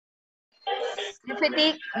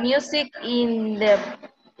specific music in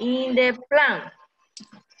the plan.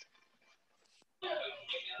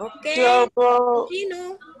 Okay. You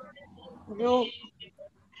you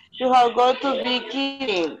you have got to be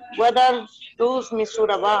kidding. What are those measures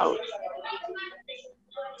about?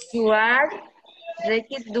 You are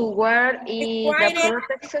required to wear is the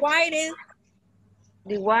protection.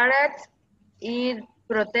 The water is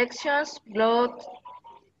protections, blood,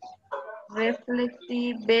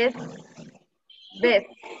 reflective vest,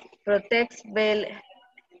 protects bed,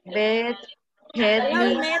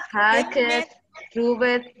 headly, hackers,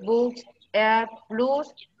 rubbed, books, air,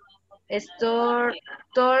 plus,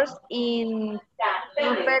 stores in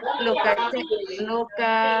proper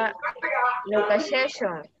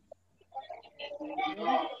location.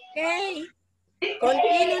 Okay.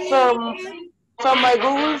 Continue. So, so my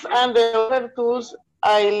Googles and the other tools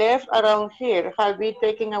I left around here have been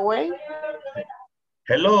taken away?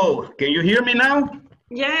 Hello, can you hear me now?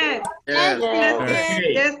 Yes. Yes.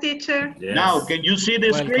 Okay. Yes, teacher. Yes. Now, can you see the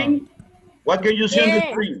Welcome. screen? What can you see on the Yes.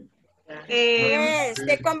 screen? Yes.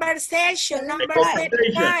 The conversation The number conversation.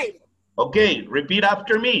 35. Okay, repeat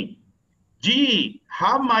after me. Gee,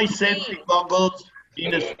 have my safety goggles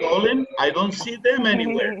been stolen? I don't see them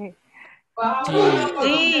anywhere.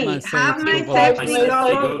 Gee, have my safety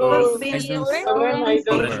goggles been stolen? I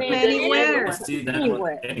don't see anywhere. See them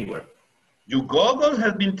anywhere. Your goggles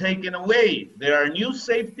have been taken away. There are new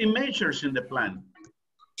safety measures in the plan.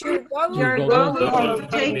 Your goggles are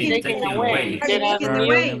taken away.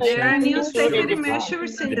 There are new safety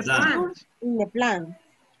measures in the plan.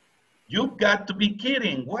 You've got to be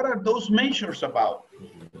kidding. What are those measures about?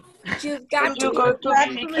 You got You to got to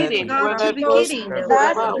be kidding. What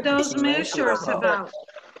are Those measures about.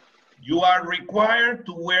 You are required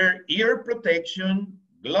to wear ear protection,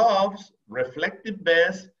 gloves, reflective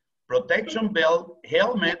vest, protection belt,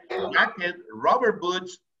 helmet, jacket, rubber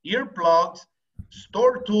boots, earplugs,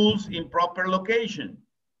 store tools in proper location.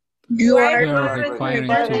 You are requiring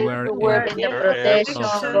to wear in the protection,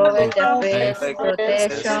 cover the face,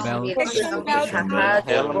 protection, belt,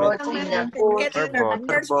 boards in the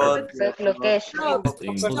perfect location.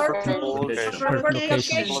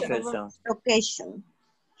 location.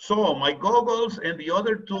 So my goggles and the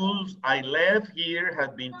other tools I left here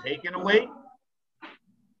have been taken away.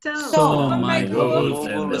 So my goggles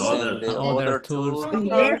and the other tools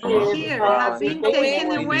here have been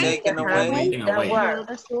taken away.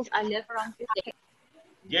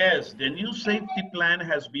 Yes, the new safety plan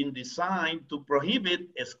has been designed to prohibit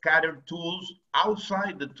scattered tools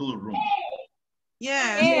outside the tool room.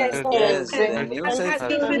 Yes. The new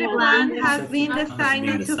safety plan has been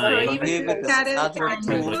designed to prohibit scattered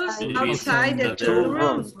tools outside the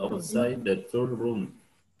tool room.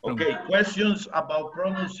 Okay, questions about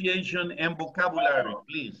pronunciation and vocabulary,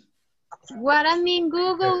 please. What I mean,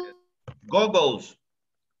 Google. Goggles.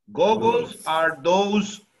 Goggles are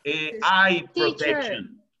those eye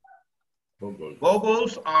protection.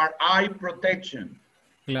 Goggles are eye protection.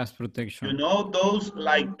 Glass protection. You know those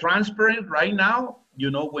like transparent right now? You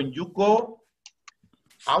know, when you go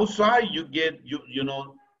outside, you get, you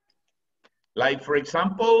know, like for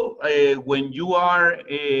example, when you are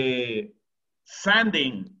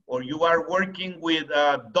sanding or you are working with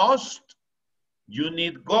dust, you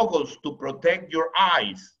need goggles to protect your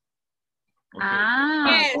eyes.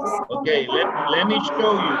 Okay, okay, let me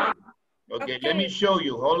show you. Okay, let me show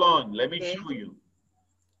you. Hold on, let me show you.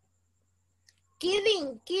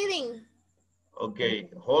 Kidding. Okay,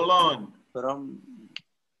 hold on.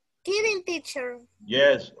 Kidding, teacher.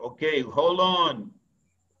 Yes, okay, hold on.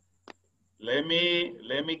 Let me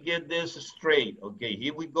get this straight. Okay,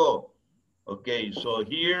 here we go. Okay, so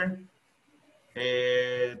here,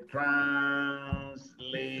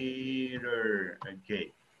 translator,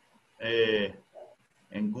 okay,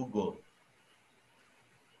 and Google.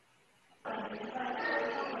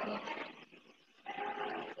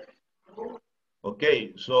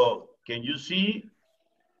 Okay, so can you see?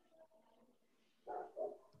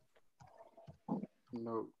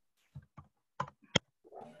 No.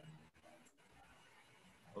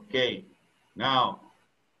 Okay, now,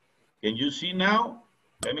 can you see now?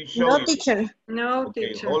 Let me show you. Teacher. No,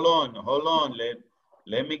 Okay, teacher. hold on.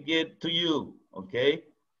 Let me get to you, okay?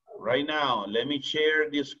 Right now, let me share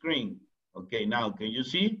the screen. Okay, now, can you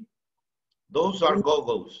see? Those are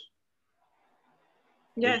goggles.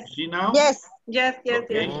 Yes. Can you see now? Yes.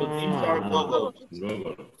 Okay, so these are goggles.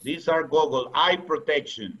 These are goggles, eye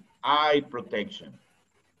protection.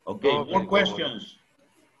 Okay, more questions.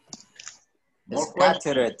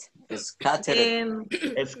 Scattered.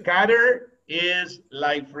 Scatter is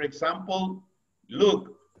like, for example,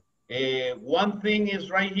 look, One thing is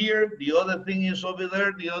right here, the other thing is over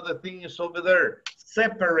there, the other thing is over there.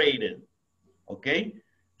 Separated. Okay?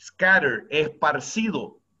 Scattered,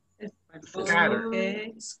 esparcido. Scattered.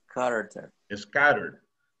 Okay. Scattered.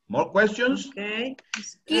 More questions? Okay.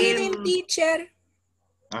 Kidding, teacher.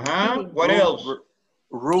 What else?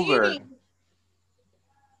 Kidding.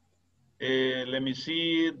 Let me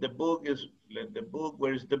see. The book is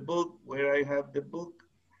where is the book? Where I have the book?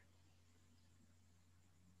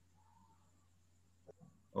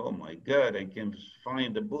 Oh my God, I can't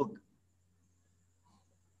find the book.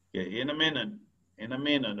 Okay, in a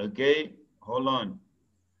minute, okay? Hold on.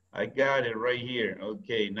 I got it right here.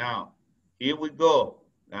 Okay, now, here we go.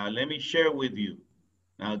 Now, let me share with you.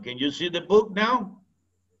 Now, can you see the book now?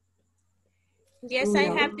 Yes, I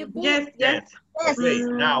have the book. Yes. Okay,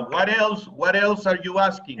 now, what else are you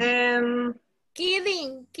asking?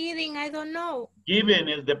 Kidding, I don't know. Given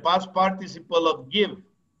is the past participle of give.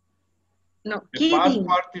 No, The kidding. past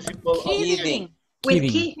participle of Kidding. With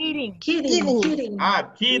Kidding. kidding.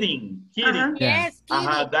 Kidding. Yes,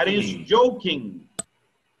 kidding. That is joking.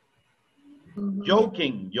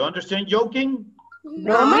 Joking. You understand joking?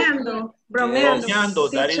 Bromeando. Bromeando,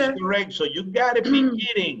 that is Teacher. correct. So you gotta be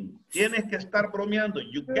kidding. Tienes que estar bromeando.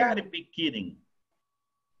 You gotta be kidding.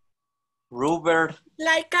 Rubber.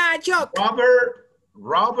 Like a joke.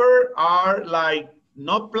 Rubber are like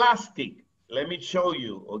not plastic. Let me show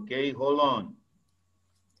you. Okay, hold on.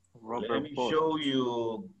 Let me show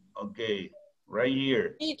you. Okay, right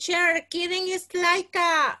here. Teacher, kidding is like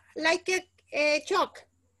a joke.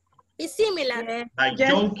 It's similar. Yes, Like Yes,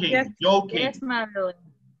 joking, yes. joking. yes, Marlon.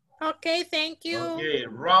 Okay, thank you. Okay,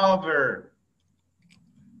 rubber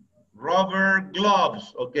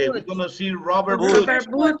gloves. Okay, we're gonna see rubber Rubber boots.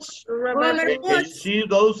 boots. Rubber Okay, boots. can you see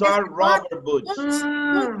those are rubber boots?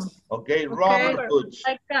 Boots. Okay, rubber boots.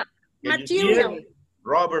 Like that. Can you see Material. it?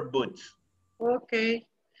 Rubber boots. Okay.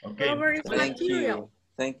 Okay, Rubber is material.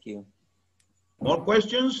 Thank you. more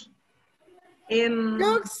questions?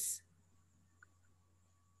 Plugs.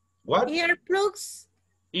 What? Earplugs.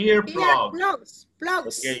 Earplugs.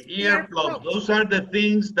 Plugs. Okay, earplugs. Those are the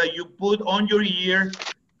things that you put on your ear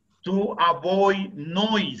to avoid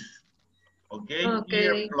noise. Okay,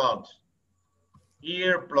 Okay. Earplugs.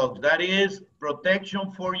 That is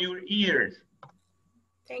protection for your ears.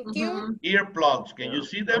 Thank you. Earplugs. Can you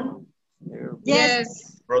see them?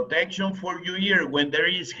 Yes. Protection for your ear. When there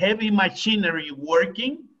is heavy machinery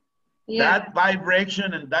working, that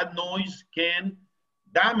vibration and that noise can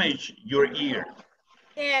damage your ear.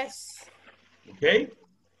 Yes. Okay?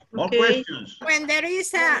 More questions. When there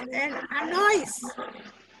is a noise.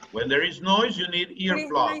 When there is noise, you need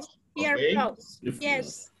earplugs. Okay? Earplugs.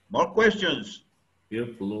 Yes. More questions.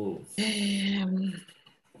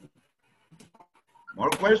 More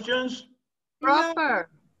questions? Proper.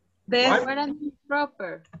 What? What I mean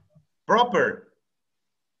proper. Proper.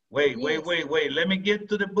 Wait. Let me get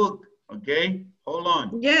to the book. Okay? Hold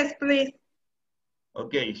on. Yes, please.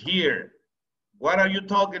 Okay, here. What are you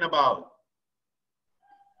talking about?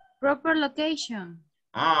 Proper location.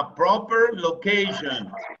 Proper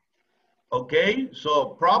location. Okay, so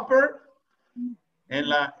proper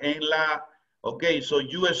okay, so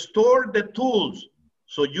you store the tools.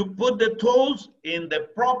 So you put the tools in the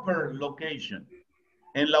proper location.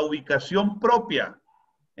 En la ubicación propia.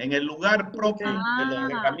 En el lugar propio de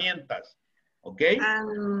las herramientas. Okay?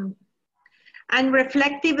 And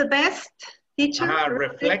reflective vest, teacher.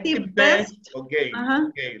 Reflective vest. Okay,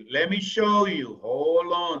 okay, let me show you.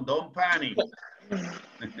 Hold on, don't panic.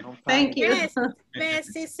 Thank you.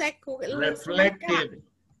 Vest is a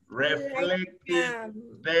reflective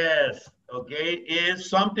vest, okay, is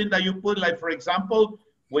something that you put, like, for example,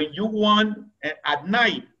 when you want at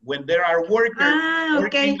night, when there are workers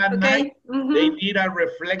working at night, they need a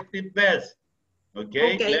reflective vest.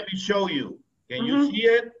 Okay, let me show you. Can you see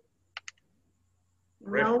it?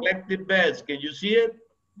 Reflective vest. Can you see it?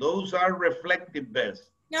 Those are reflective vests.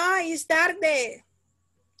 No, it's dark there.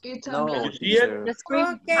 No, can you see it? The screen.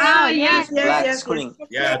 Okay. Oh, yes. Black screen.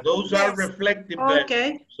 Yeah, those are reflective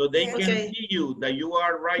vests. So they can see you, that you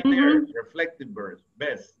are right there. Reflective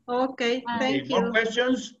vest. Okay, thank you. More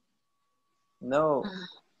questions? No.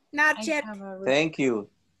 Not yet. Thank you.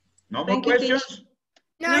 No more questions?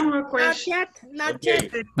 No more questions. Not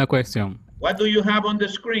yet. No question. What do you have on the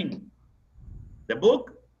screen? The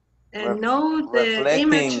book? And no, the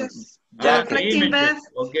images. Reflecting vest.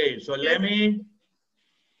 Okay, so let me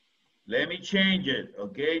change it.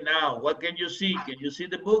 Okay, now what can you see? Can you see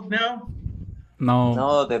the book now? No.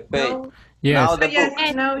 No, the page. Yes. Now the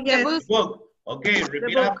book. Yes. Book. Okay,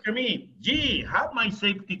 repeat after me. Gee, have my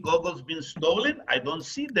safety goggles been stolen? I don't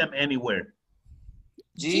see them anywhere.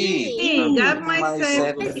 G. Got my My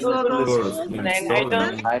safety safety goggles. And I don't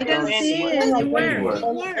I I don't don't see see it it anywhere.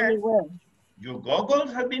 anywhere. Your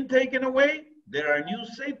goggles have been taken away. There are new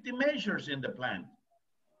safety measures in the plan.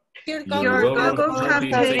 Your Your goggles have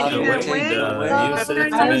taken Have away. taken away. What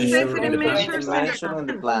are new safety measures In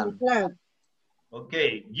the plan.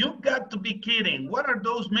 Okay, you've got to be kidding. What are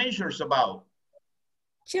those measures about?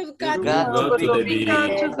 You've got Got to We got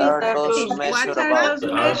to be. What are those measures What are about?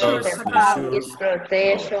 those measures about? Is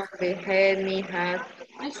protection behind me hat.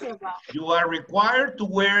 You are required to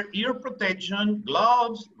wear ear protection,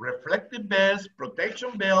 gloves, reflective vest,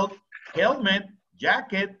 protection belt, helmet,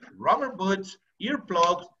 jacket, rubber boots,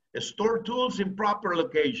 earplugs, store tools in proper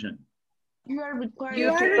location. You are You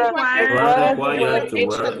are required required to to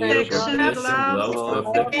wear protection, gloves,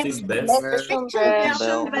 protection Belt, belt,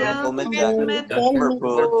 helmet, helmet, jacket, rubber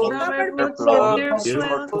boots, rubber rubber boots, boots,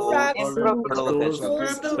 earplugs, earplugs, drugs, proper location.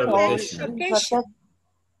 location.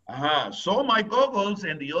 So my goggles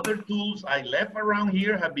and the other tools I left around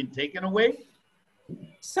here have been taken away.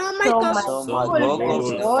 So my goggles So my goggles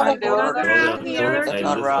and my around here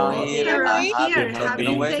around here have been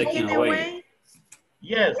taken away. taken away.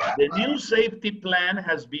 Yes, the new safety plan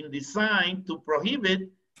has been designed to prohibit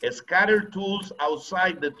scattered tools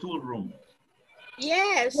outside the tool room.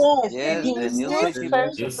 Yes. Yes, the new safety plan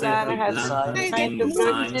has designed to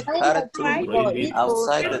prohibit scattered tools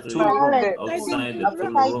outside the tool room.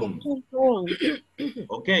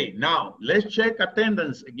 Okay, now let's check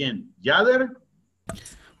attendance again. Yader,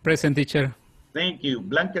 Present, teacher. thank you.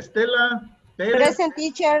 Blanca Estela Pérez, Present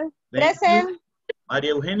teacher. thank Present. you. María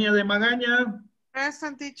Eugenia de Magaña,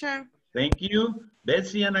 Present teacher. thank you.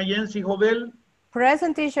 Betsy Anayensi Jovel,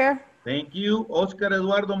 Present teacher. thank you. Oscar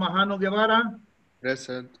Eduardo Majano Guevara,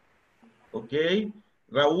 Present. okay.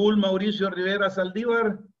 Raúl Mauricio Rivera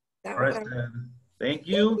Saldívar, thank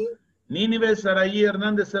you. Nínive Saraí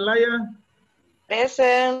Hernández Zelaya,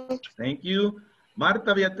 Present. thank you.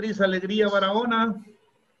 Marta Beatriz Alegría Barahona,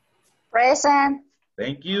 Present.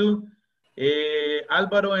 thank you.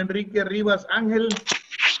 Álvaro Enrique Rivas Ángel,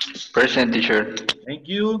 Present, teacher. thank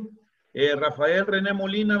you. Rafael René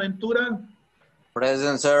Molina Ventura,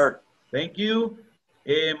 Present, sir. thank you.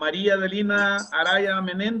 María Adelina Araya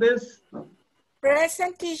Menéndez,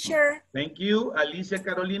 Present teacher. thank you. Alicia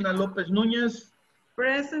Carolina López Núñez,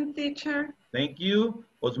 Present teacher. thank you.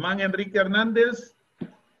 Osman Enrique Hernández,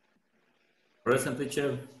 Present,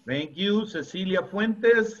 teacher. thank you. Cecilia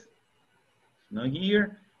Fuentes, not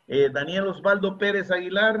here. Daniel Osvaldo Pérez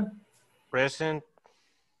Aguilar, Present.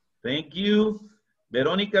 thank you.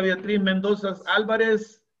 Verónica Beatriz Mendoza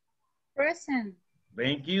Álvarez, Present.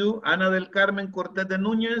 thank you. Ana del Carmen Cortés de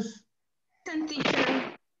Núñez, Present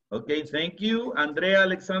teacher. okay, thank you. Andrea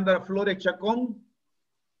Alexandra Flores Chacón,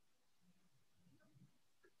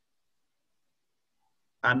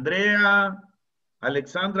 Andrea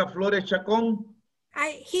Alexandra Flores Chacón,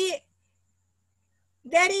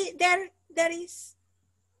 There is.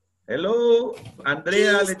 hello.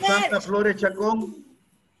 Andrea She's Alexandra there. Flores Chacón.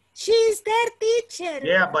 She's there, teacher.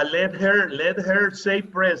 Yeah, but let her say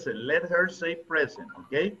present. Let her say present,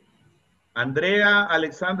 okay? Andrea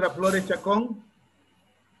Alexandra Flores Chacón.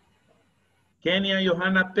 Kenia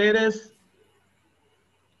Johanna Pérez.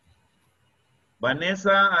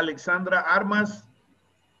 Vanessa Alexandra Armas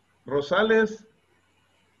Rosales.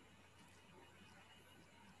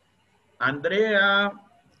 Andrea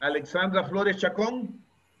Alexandra Flores Chacón.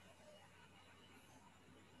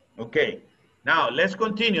 Okay, now let's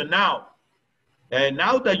continue. Now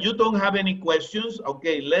that you don't have any questions,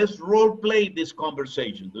 okay, let's role play this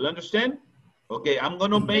conversation. Do you understand? Okay, I'm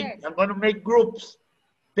gonna make groups,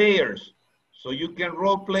 pairs, so you can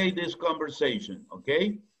role play this conversation.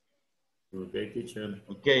 Okay. Okay, teacher.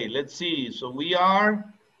 Okay, let's see. So we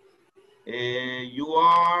are. You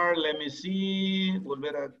are. Let me see.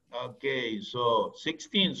 Okay, so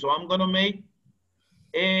 16. So I'm gonna make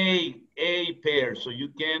a pair so you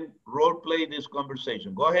can role play this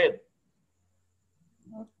conversation. Go ahead.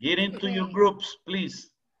 Get into your groups,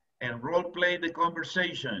 please, and role play the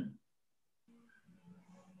conversation.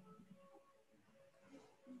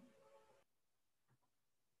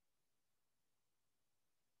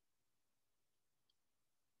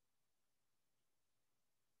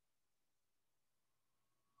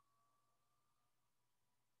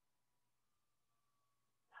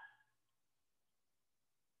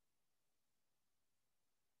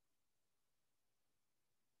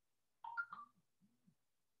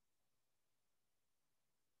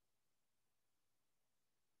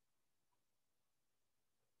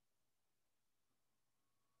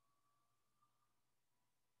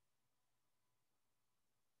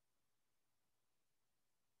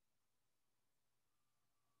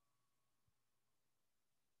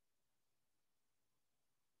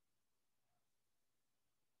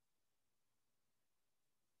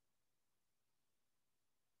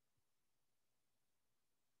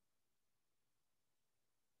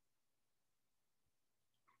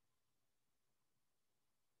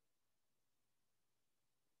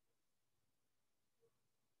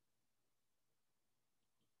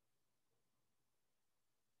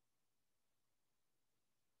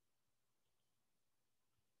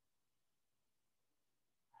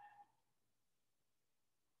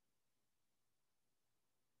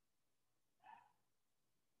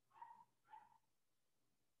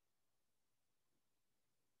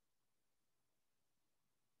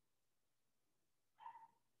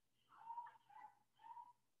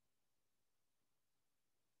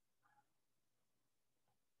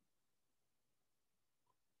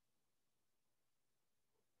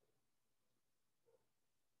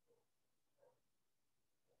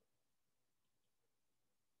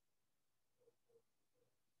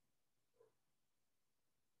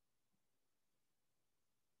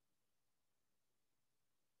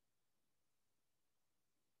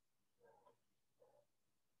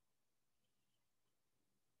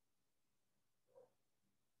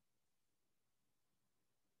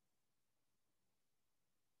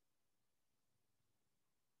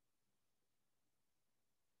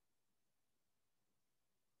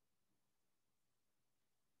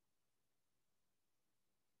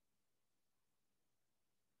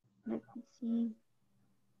 see.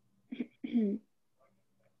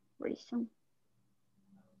 Reason.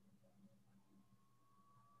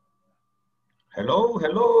 Hello,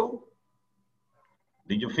 hello.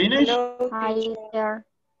 Did you finish? Hello, Hi teacher. there.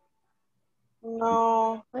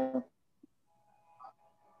 No.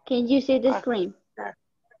 Can you see the screen?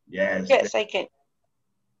 Yes. Yes, I can.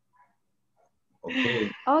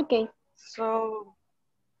 Okay. Okay. So,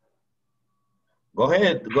 Go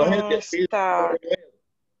ahead. Go ahead. start.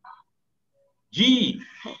 G.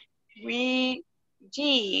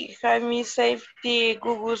 Have me safety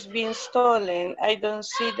Google's been stolen. I don't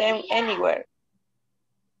see them anywhere.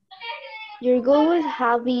 Your goals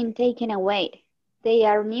have been taken away. They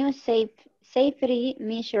are new safety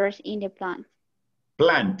measures in the plant.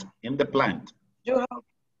 Plant. In the plant. You have,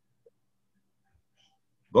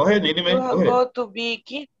 Go ahead, Nidime. you Go have ahead. got to be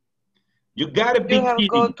kidding. You gotta be You have kidding.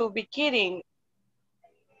 got to be kidding.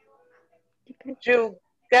 You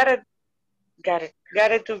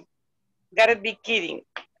gotta be kidding.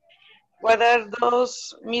 What are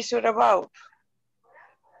those measures about?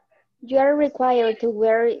 You are required to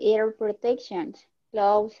wear ear protections,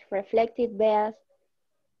 gloves, reflective vests,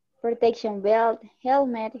 protection belt,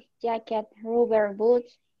 helmet, jacket, rubber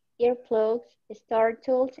boots, earplugs, start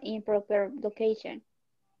tools in proper location.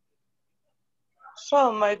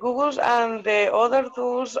 So my Googles and the other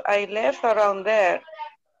tools I left around there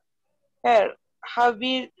have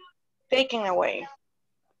been taken away.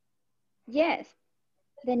 Yes,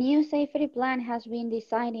 the new safety plan has been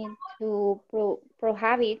designed to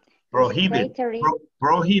prohibit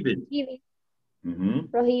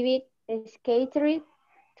scattered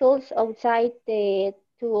tools outside the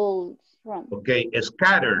tools room. Okay,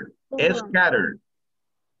 scattered.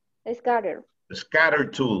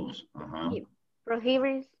 Scattered tools.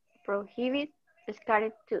 Prohibit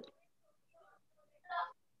scattered tools.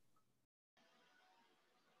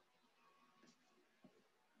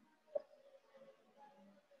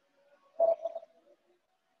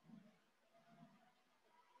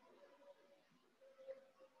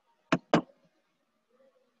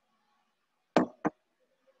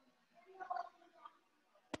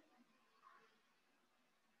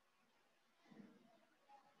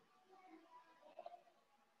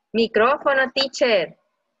 Micrófono, teacher.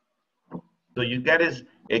 So you guys,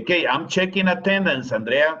 okay, I'm checking attendance,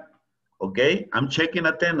 Andrea. Okay, I'm checking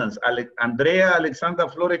attendance. Andrea Alexandra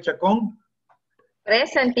Flores Chacón.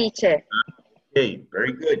 Present, teacher. Okay,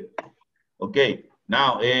 very good. Okay,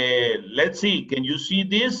 now let's see. Can you see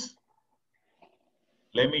this?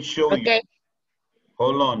 Let me show you.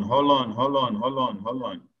 Hold on.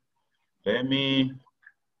 Let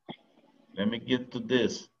me get to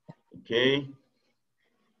this. Okay.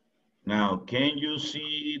 Now, can you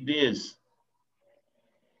see this?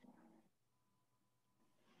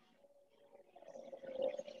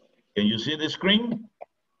 Can you see the screen?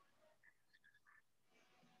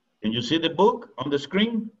 Can you see the book on the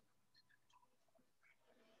screen?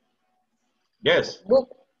 Yes. Book.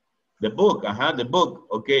 The book, the book.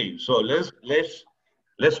 Okay, so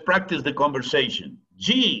let's practice the conversation.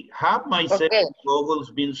 G, have my safety goggles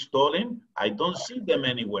been stolen? I don't see them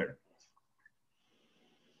anywhere.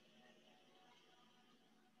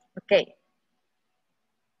 Okay.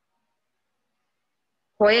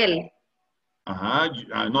 Joel.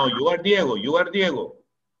 No, you are Diego.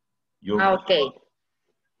 Okay.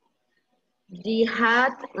 The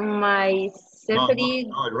hat, my safety.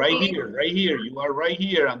 No, right here. You are right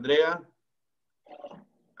here, Andrea.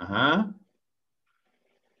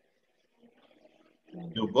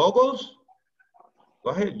 Your goggles?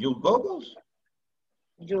 Go ahead, your goggles?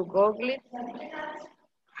 Your goggles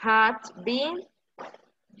had been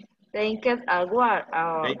taken away.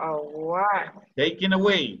 Taken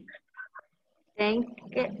away.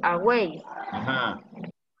 Taken away.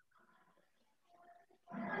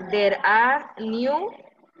 There are new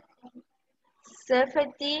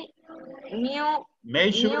safety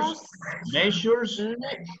measures in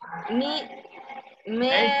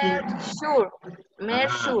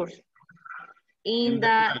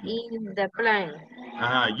the plan.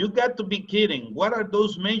 You got to be kidding. What are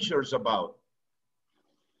those measures about?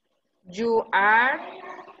 You are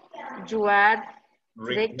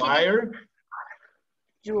required.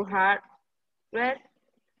 You are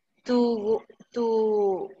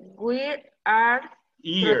to wear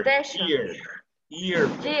protection.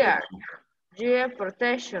 Ear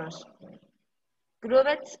protections.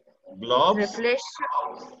 Gloves.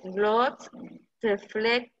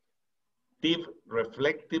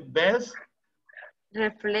 Reflective vests.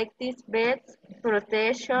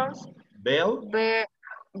 Protections. Belt.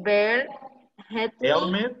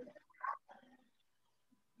 Helmet.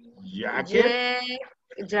 Jacket.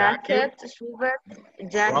 jacket,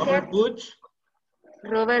 rubber boots,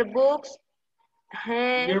 rubber boots,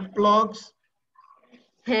 hair earplugs,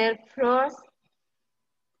 floss,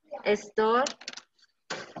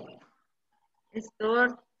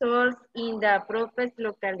 store tools in the proper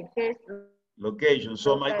location.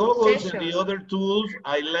 So my goggles and the other tools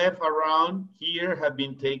I left around here have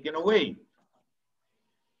been taken away.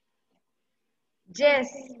 Yes,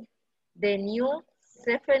 the new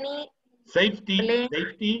safety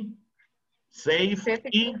plane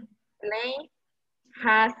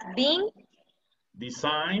has been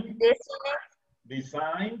designed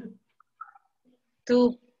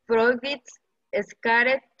to prohibit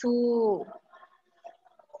escape to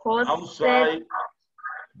outside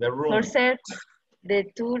the room. The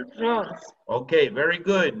two rooms. Okay, very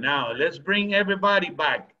good. Now let's bring everybody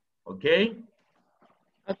back. Okay?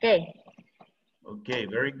 Okay. Okay,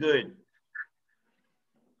 very good.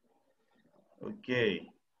 Okay.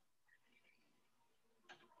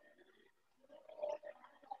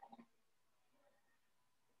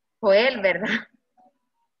 Joel, ¿verdad?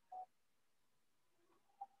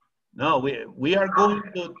 No, we are going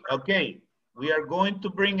to, okay, we are going to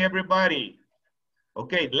bring everybody.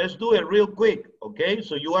 Okay, let's do it real quick. Okay,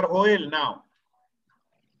 so you are Joel now.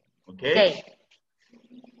 Okay?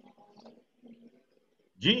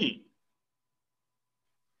 G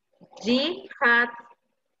had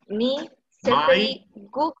me separately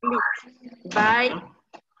googled by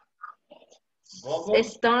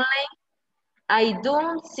Stanley. I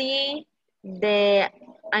don't see the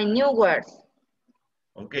new words.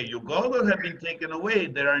 Okay, your goggles have been taken away.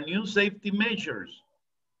 There are new safety measures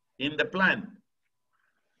in the plan.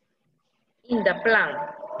 In the plan.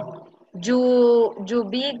 You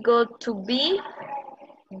be got to be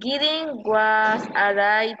getting was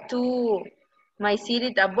arrived to my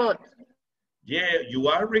city about. Yeah, you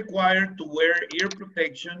are required to wear ear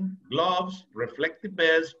protection, gloves, reflective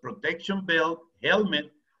vest, protection belt,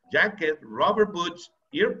 helmet, jacket, rubber boots,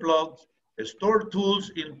 earplugs, store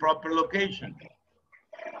tools in proper location.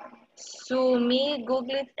 So me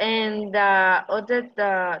Google and the other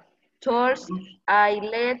tools I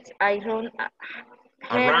run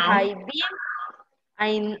here I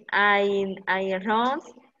been I run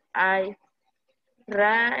I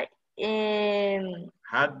right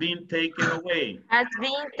had been taken away. Has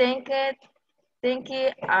been taken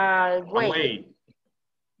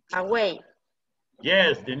away.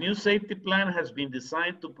 Yes, the new safety plan has been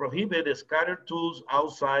designed to prohibit scattered tools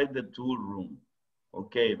outside the tool room.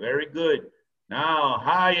 Okay, very good. Now,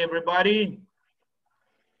 hi everybody.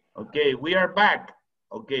 Okay, we are back.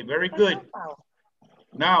 Okay, very good.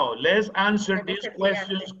 Now, let's answer these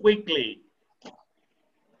questions quickly.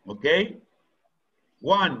 Okay.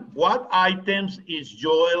 1, what items is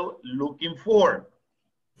Joel looking for?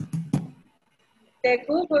 The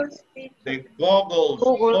goggles. The goggles.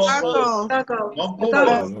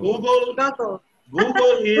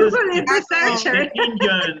 Google is the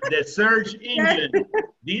engine, the search engine.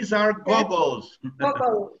 These are goggles.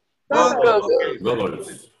 Goggles.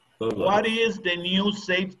 What is the new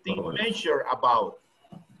safety measure about?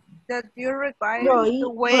 That you're required to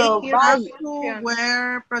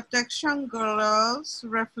wear protection gloves,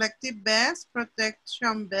 reflective vest,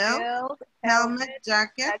 protection belt, helmet,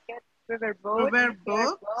 jacket, rubber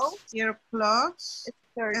boots, earplugs,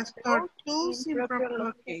 store tools in proper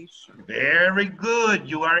location. Very good.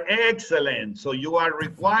 You are excellent. So you are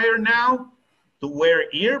required now to wear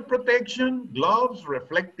ear protection, gloves,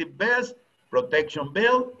 reflective vest, protection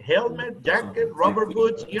belt, helmet, jacket, rubber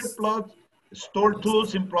boots, earplugs, store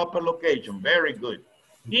tools in proper location. Very good.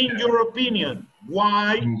 In your opinion,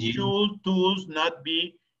 why should tools not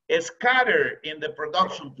be scattered in the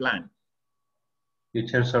production plan?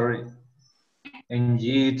 Teacher, sorry. And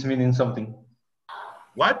G, it's meaning something.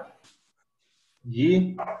 What?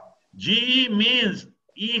 G. G means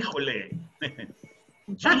híjole.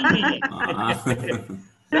 G.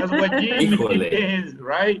 That's what G means,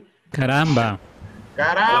 right? Caramba.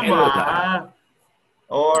 Caramba.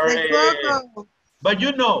 Or, but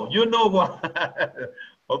you know what?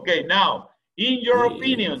 Okay, now, in your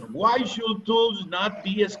opinion, why should tools not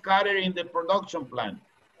be scattered in the production plan?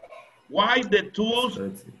 Why the tools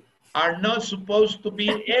are not supposed to be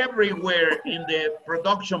everywhere in the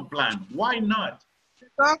production plan? Why not?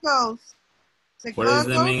 Goggles. What is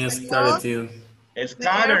the meaning of scattered?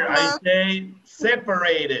 Scattered, I say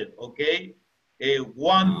separated, okay?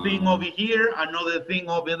 One thing over here, another thing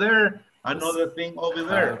over there, another thing over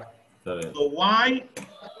there. So why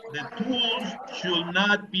the tools should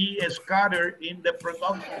not be scattered in the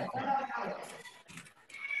production plan?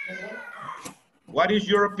 What is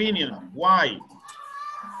your opinion? Why?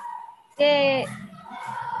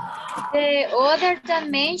 The other that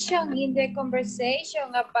mentioned in the conversation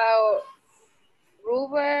about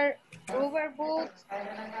rubber boots,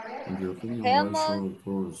 Your opinion, why helmet, should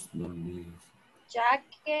pros don't be?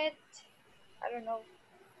 jacket, I don't know,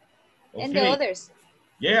 and the Okay. others.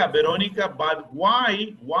 Yeah, Veronica, but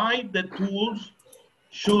why the tools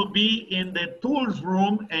should be in the tools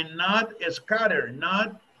room and not scattered,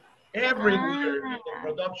 not everywhere in the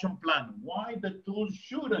production plant? Why the tools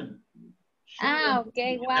shouldn't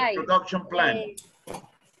Okay, be in why? the production plant?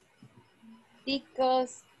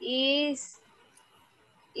 Because it's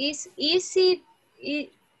easy.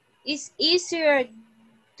 It's easier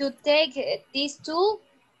to take this tool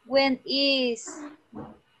when it's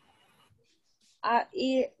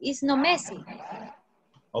not messy.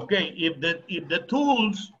 Okay, if the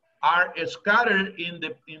tools are scattered in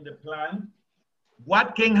the plant,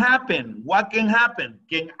 what can happen? What can happen?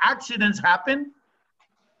 Can accidents happen?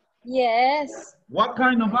 Yes. What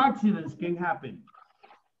kind of accidents can happen?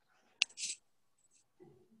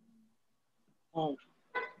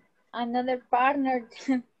 Another partner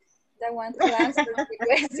that wants to answer the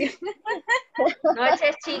question.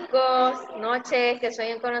 Noches, chicos. Noches, que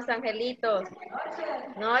sueñen con los angelitos.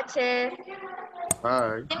 Noches.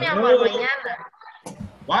 Bye. Sí, mi amor, mañana.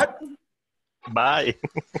 What? Bye.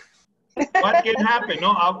 What can happen?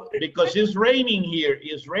 No, because it's raining here.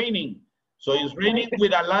 It's raining. So it's raining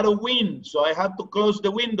with a lot of wind. So I have to close the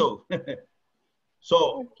window.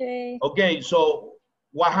 So, okay, so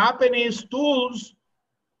what happened is tools,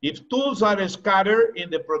 if tools are scattered in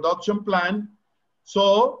the production plant,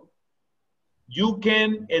 so you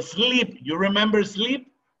can sleep. You remember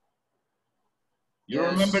sleep? You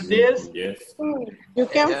remember this? Yes. You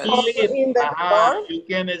can fall in the floor. You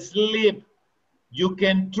can sleep. You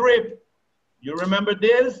can trip. You remember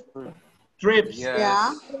this? Trips.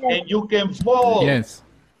 Yeah. And you can fall. Yes.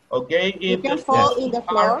 Okay, You if can the fall tools in the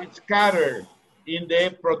floor. are scattered in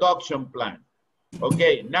the production plant.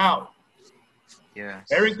 Okay, now. Yes.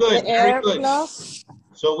 Very good, The air very good. plus.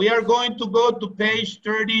 So we are going to go to page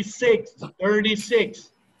 36. 36.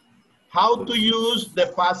 How to use the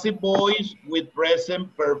passive voice with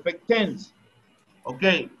present perfect tense.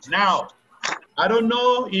 Okay, now, I don't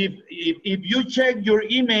know if you check your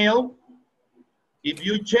email. If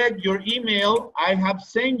you check your email, I have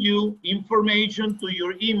sent you information to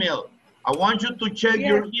your email. I want you to check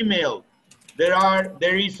your email.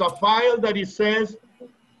 There is a file that it says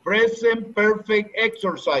present perfect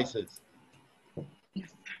exercises.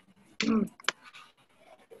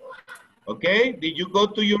 Okay, did you go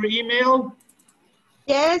to your email?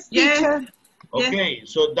 Yes, teacher. Okay,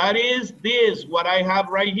 so that is this, what I have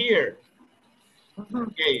right here.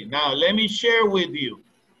 Okay, now let me share with you.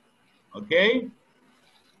 Okay?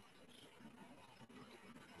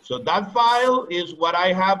 So that file is what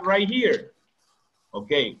I have right here.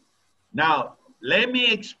 Okay, now let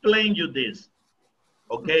me explain you this.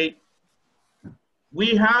 Okay,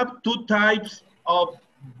 we have two types of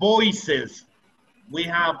voices. We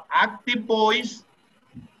have active voice,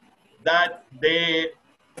 that the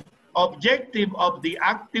objective of the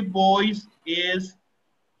active voice is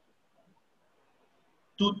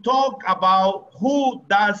to talk about who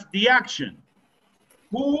does the action.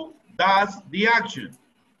 Who does the action?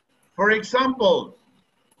 For example,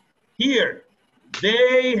 here,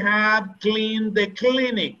 they have cleaned the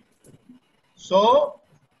clinic. So,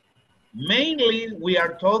 mainly we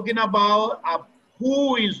are talking about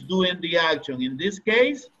who is doing the action. In this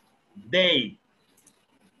case, they.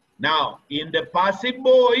 Now, in the passive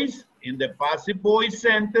voice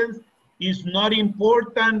sentence, it's not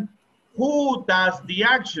important who does the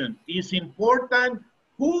action. It's important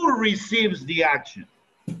who receives the action.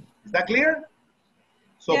 Is that clear?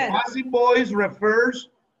 So passive voice refers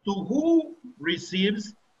to who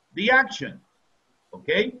receives the action.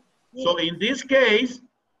 Okay? So in this case,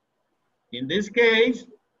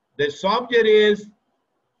 the subject is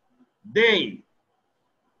they.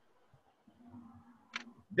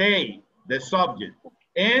 They, the subject.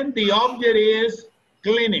 And the object is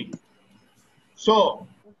cleaning. So,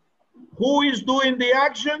 who is doing the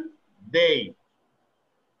action? They.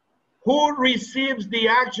 Who receives the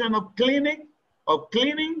action of cleaning?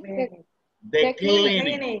 The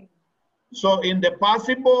cleaning. So in the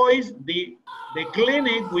passive voice, the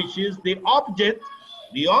clinic, which is the object,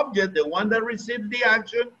 the one that receives the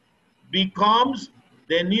action, becomes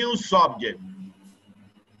the new subject.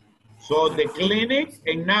 So the clinic,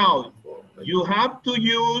 and now you have to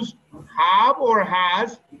use have or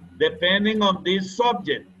has depending on this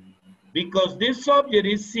subject. Because this subject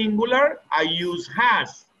is singular, I use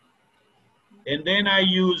has. And then I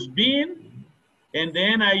use been, and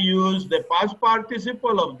then I use the past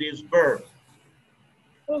participle of this verb.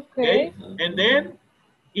 Okay. And then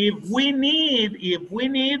if we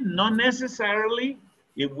need, not necessarily,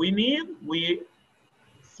 if we need, we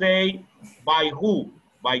say by who,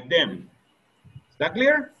 by them. Is that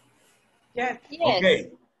clear? Yes. Okay,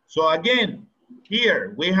 so again,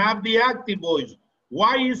 here we have the active voice.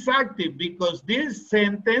 Why is active? Because this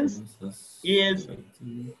sentence is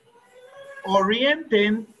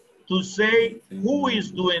oriented to say who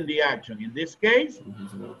is doing the action. In this case,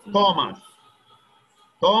 Thomas.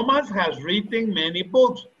 Thomas has written many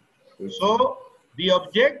books. So the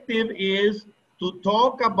objective is to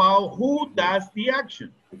talk about who does the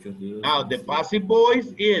action. Now the passive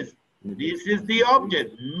voice is, this is the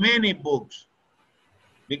object, many books.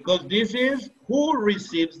 Because this is who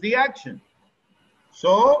receives the action.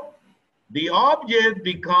 So the object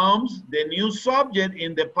becomes the new subject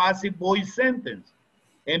in the passive voice sentence.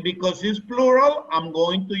 And because it's plural, I'm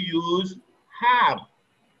going to use have.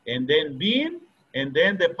 And then been, and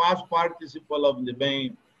then the past participle of the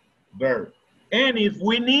main verb. And if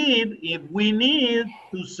we need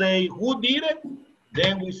to say who did it,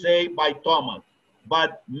 then we say by Thomas.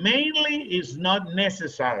 But mainly is not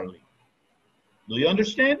necessarily. Do you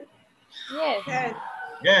understand? Yes.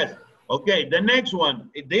 Yes. Okay, the next one.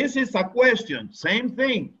 This is a question. Same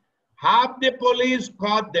thing. Have the police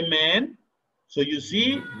caught the man? So you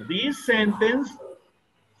see, this sentence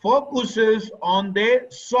focuses on the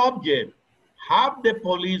subject. Have the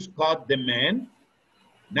police caught the man?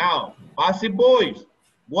 Now, passive voice.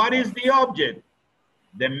 What is the object?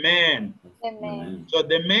 The man. The man. So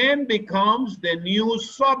the man becomes the new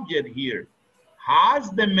subject here. Has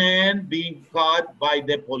the man been caught by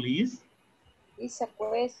the police? It's a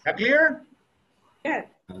question. Is that clear? Yes.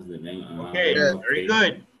 Okay, very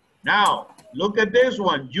good. Now, look at this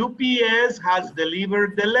one. UPS has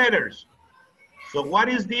delivered the letters. So what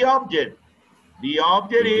is the object? The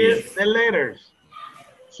object is the letters.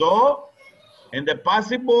 So, in the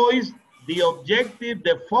passive voice, the objective,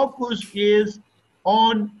 the focus is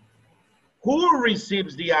on who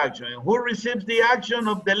receives the action. And who receives the action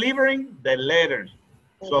of delivering? The letters.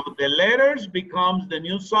 So the letters becomes the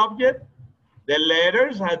new subject. The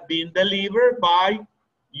letters have been delivered by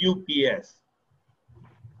UPS.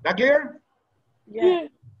 That clear? Yes.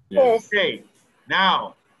 Yes. Okay.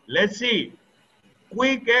 Now, let's see.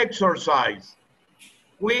 Quick exercise.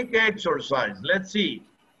 Quick exercise. Let's see.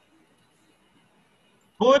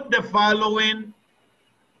 Put the following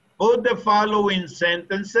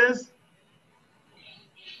sentences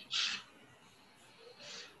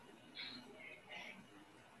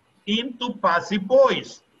into passive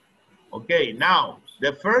voice. Okay, now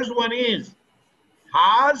the first one is,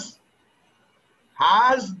 has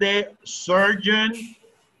the surgeon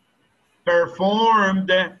performed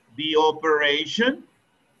the operation?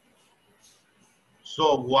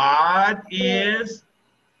 So what is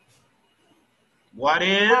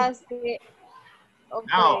Has the,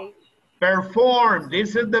 now okay. perform?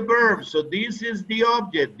 This is the verb, so this is the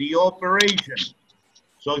object, the operation.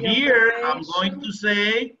 So The here operation. I'm going to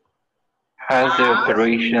say Has the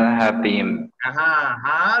operation have been?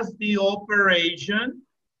 Has the operation,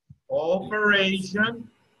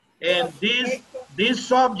 and this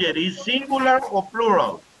subject is singular or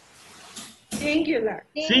plural? Singular.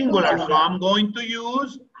 Singular, so I'm going to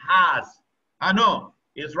use has. No,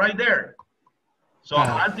 it's right there. So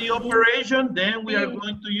has the operation, then we are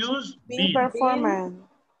going to use be. Performance.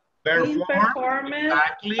 Performed,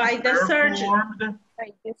 exactly, by the surgeon. performed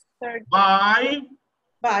By the surgeon.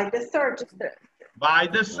 By the surgeon. By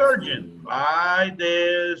the surgeon. By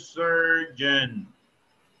the surgeon.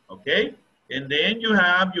 Okay? And then you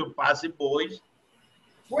have your passive voice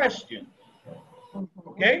question.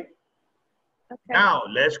 Okay? Now,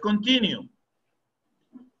 let's continue.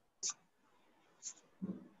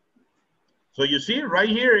 So you see, right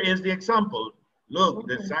here is the example. Look,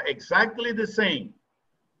 it's exactly the same.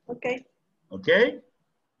 Okay. Okay?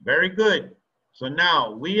 Very good. So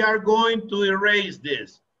now we are going to erase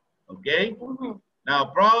this. Okay? Now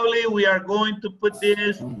probably we are going to put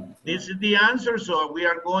this is the answer, so we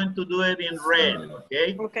are going to do it in red.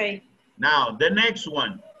 Okay? Okay. Now the next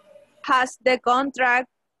one. Has the contract.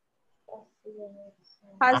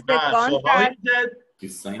 Has the So how contract. is that?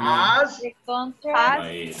 Has The contract.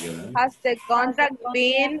 Has the contract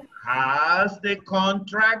been the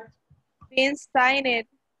contract signed?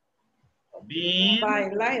 been By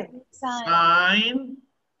Lion. signed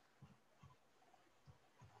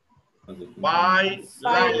by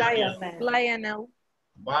Lionel? Lionel.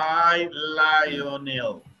 By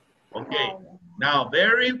Lionel. Okay. Now,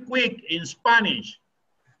 very quick in Spanish.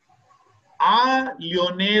 ¿Ha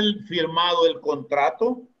Lionel firmado el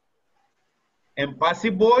contrato? En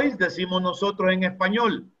passive voice decimos nosotros en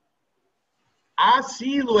español. ¿Ha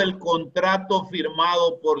sido el contrato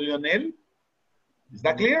firmado por Lionel? ¿Is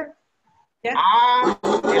that clear? Yeah. ¿Ha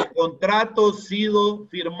el contrato sido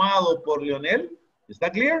firmado por Lionel? ¿Is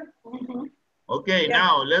that clear? Okay, Yeah.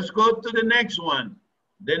 now let's go to the next one.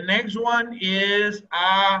 The next one is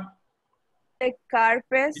The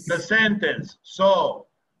carpet. it's a sentence. So,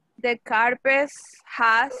 The carpet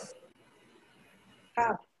has.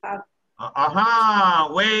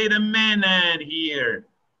 wait a minute here.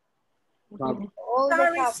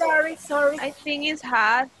 Sorry. I think it's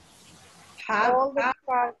had.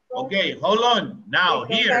 Okay, hold on. Now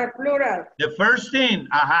here, Plural. the first thing,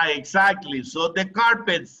 exactly. So the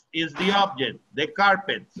carpets is the object, the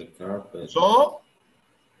carpets. The carpet. So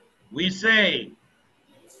we say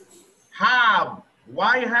have.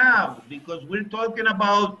 Why have? Because we're talking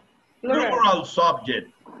about plural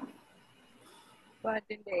subject. But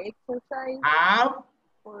in the exercise. Have.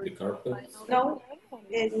 The carpet. No,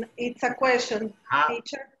 it's a question,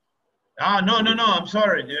 teacher. No, I'm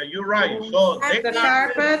sorry. You're right. So The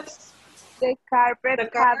carpets. The carpet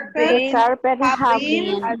have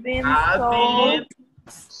been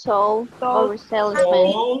sold or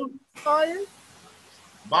salesmen.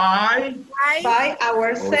 By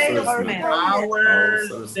our salesmen.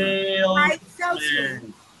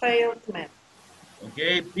 Salesmen.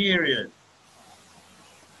 Okay, period.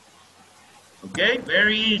 Okay,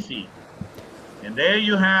 very easy. And there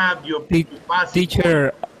you have your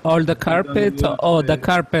Teacher, all the carpet or the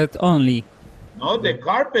carpet only? No, the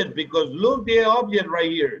carpet, because look the object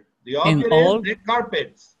right here. The object is the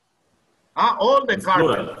carpets. All the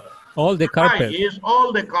carpets. All the carpets. Is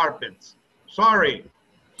all the carpets. Sorry.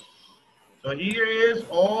 So here is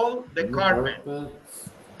all the carpets.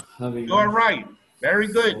 You are right. Very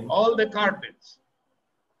good. All the carpets.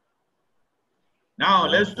 Now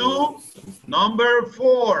let's do number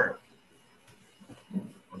 4.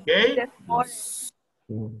 Okay? The forest.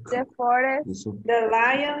 The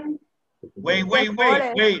lion.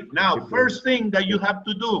 Wait. Now, first thing that you have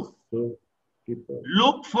to do,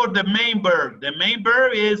 look for the main verb. The main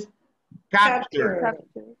verb is capture.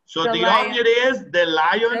 So the object is the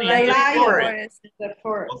lion in the forest.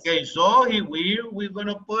 Okay, so we're going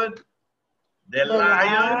to put the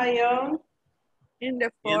lion in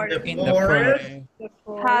the forest.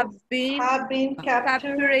 Have been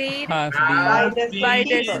captured by the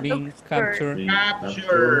captured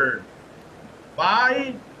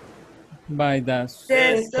by the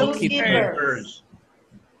zookeepers.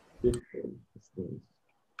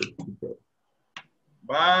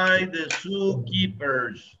 By the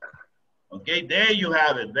zookeepers. Okay, there you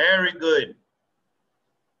have it. Very good.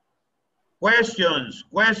 Questions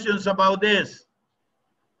about this?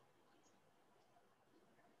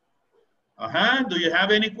 Do you have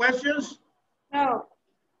any questions? No.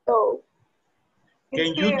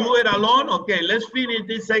 Can you do it alone? Okay, let's finish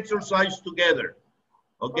this exercise together.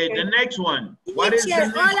 Okay, the next one. What is the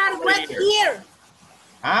next all are wet here.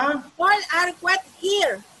 Huh? All are wet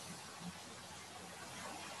here.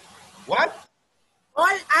 What?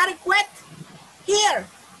 All are wet here.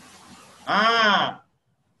 All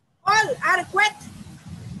are wet.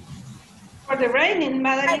 For the raining,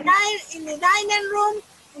 Madeline. In the dining room,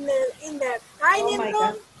 in the dining room,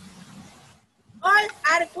 God. all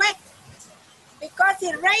are wet because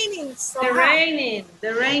it's raining so The raining.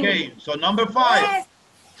 Okay, so number 5. Yes.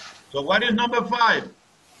 So what is number 5?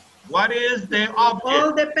 What is the object?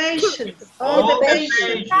 All the patients. All the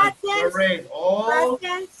patients. Correct. All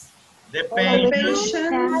the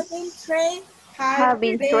patients Have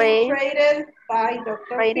been trained by Dr.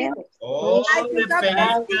 Phillips. All the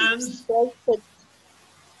patients.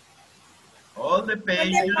 All the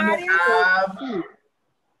patients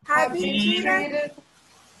have been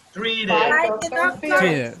treated by Dr.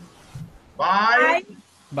 Phillips.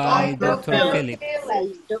 By Dr. Phillips.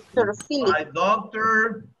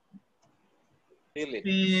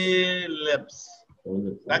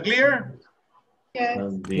 That clear? Yes.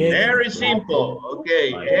 Very simple.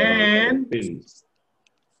 Okay, and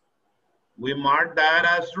we mark that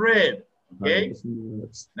as red. Okay.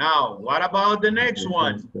 Now, what about the next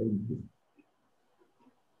one?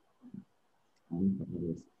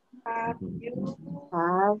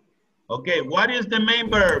 Okay, what is the main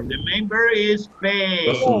verb? The main verb is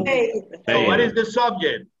pay. So what is the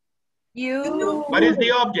subject? You. What is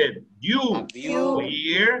the object? You.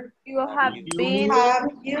 Here. You have been.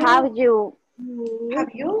 Have you?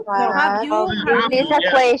 It's a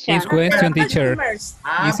question. It's question, teacher.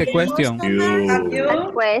 It's a question.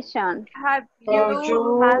 A question. Have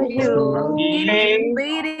you been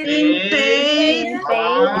paid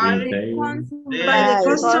By the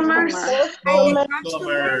customers.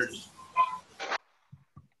 Customers.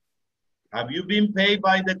 Have you been paid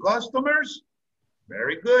by the customers?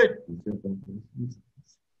 Very good.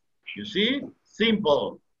 You see?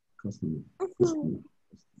 Simple.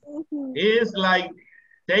 It's like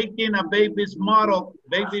taking a baby's bottle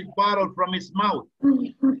from his mouth.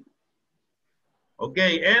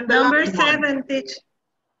 Okay, and the Number last 7, one. teacher.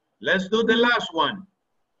 Let's do the last one.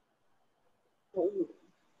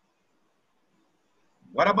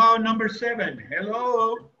 What about number 7?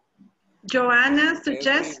 Hello. Joanna's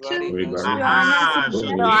suggestion. Joanna's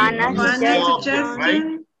suggestion.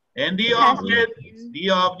 Right? And the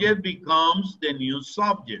object becomes the new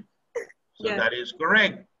subject. So that is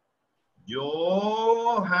correct.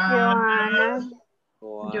 Joanna's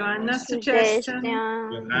suggestion.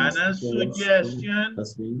 Joanna's suggestion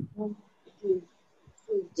has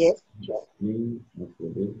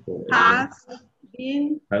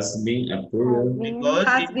been approved because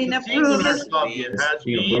has it's been a singular approved. subject. Has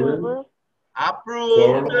been approved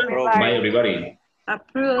approved by everybody.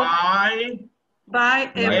 Approved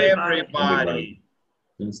by everybody.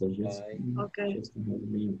 Okay.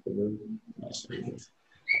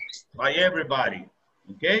 By everybody.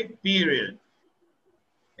 Okay, period.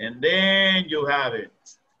 And then you have it.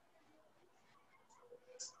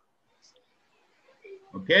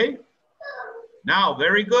 Okay. Now,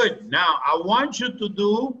 very good. Now, I want you to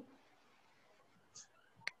do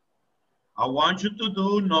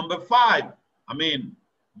number 5. I mean,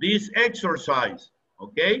 this exercise,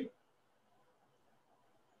 okay?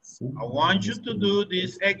 I want you to do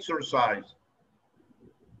this exercise.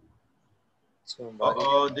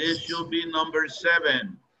 This should be number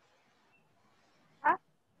 7.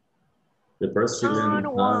 The president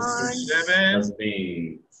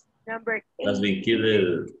has been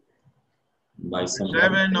killed by someone.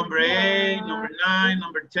 7, number 8, number 9,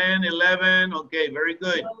 number 10, 11. Okay, very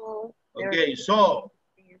good. Okay, so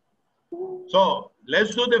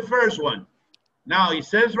let's do the first one. Now it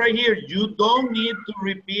says right here, you don't need to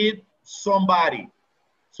repeat somebody.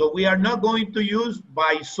 So we are not going to use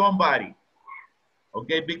by somebody.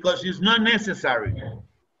 Okay, because it's not necessary.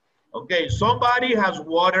 Okay, somebody has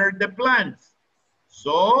watered the plants.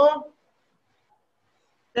 So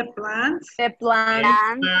the plants has been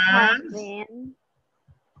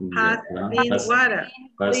watered.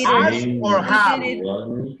 Has or have?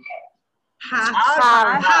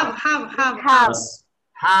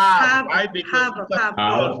 Have, right? Because it's a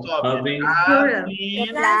plural subject.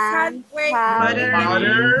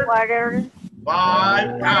 Watered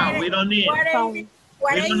by, we don't need.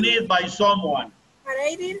 We don't need by someone.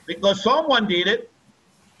 Because someone did it.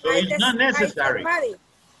 So it's not necessary.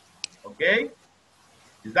 Okay?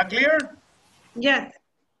 Is that clear? Yes.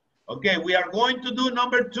 Okay, we are going to do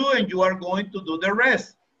number 2 and you are going to do the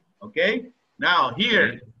rest. Okay? Now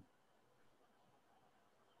here.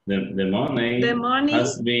 The money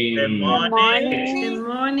has been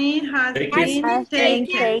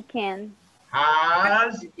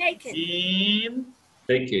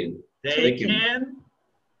taken.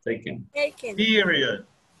 Period.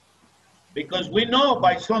 Because we know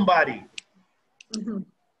by somebody.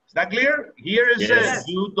 Is that clear? Here it says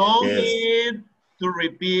you don't need to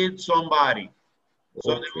repeat somebody.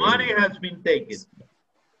 So the money has been taken.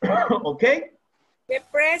 Okay? The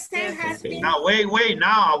president has been... Now, wait.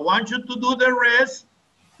 Now, I want you to do the rest.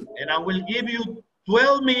 And I will give you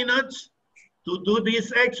 12 minutes to do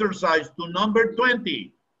this exercise to number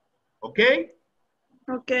 20. Okay?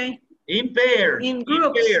 Okay. In pairs. In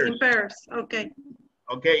groups. In pairs. Okay.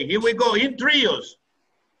 Okay, here we go. In trios.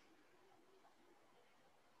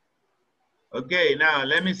 Okay, now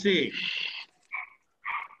let me see.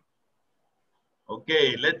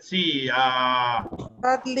 Okay, let's see.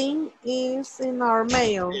 That link is in our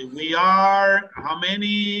mail. We are, how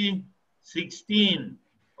many? 16.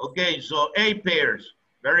 Okay, so 8 pairs.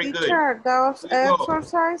 Very good. Teacher, those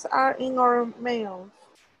exercises are in our mail.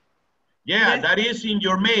 Yeah, that is in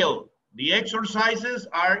your mail. The exercises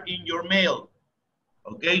are in your mail.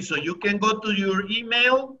 Okay, so you can go to your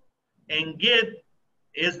email and get,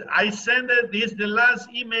 I send it, this is the last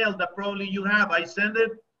email that probably you have. I send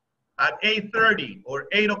it at 8:30 or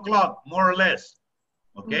 8 o'clock, more or less.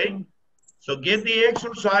 Okay, so get the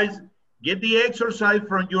exercise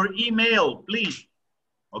from your email, please.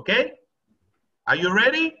 Okay, are you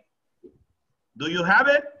ready? Do you have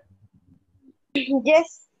it?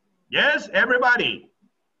 Yes. Yes, everybody.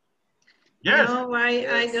 Yes. No,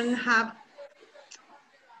 I don't have.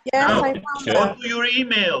 Yes, no, I found go to your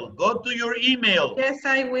email. Go to your email. Yes,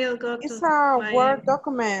 I will go to. It's a Word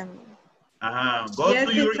document. Go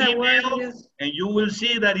to your email and you will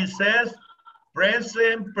see that it says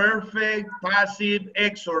present perfect passive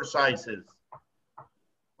exercises.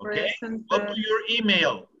 Okay, Present go to your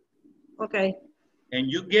email. Okay. And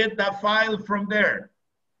you get that file from there.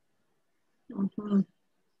 Mm-hmm.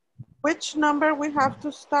 Which number we have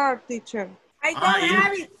to start, teacher? I don't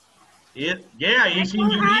have it. Yeah, it's in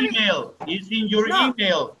your email. It's in your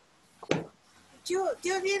email. You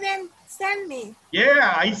didn't send me.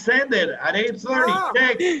 Yeah, I sent it at 8:30. No.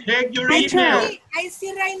 Check your email. I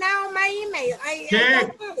see right now my email. I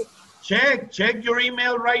Check. don't have it. Check your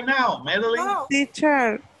email right now, Madeline. No.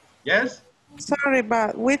 Teacher. Yes? Sorry,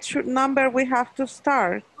 but which number we have to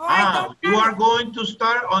start? You are going to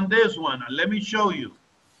start on this one. Let me show you.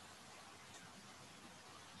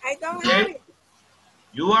 I don't have it.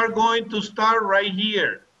 You are going to start right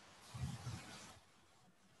here.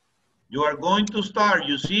 You are going to start,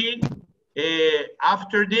 you see,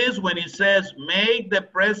 after this, when it says make the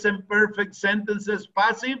present perfect sentences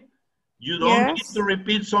passive, you don't need to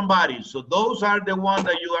repeat somebody. So those are the ones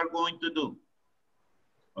that you are going to do.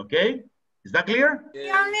 Okay? Is that clear?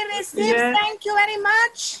 We only received, thank you very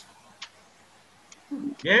much.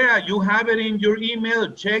 Yeah, you have it in your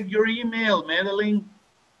email. Check your email, Madeline.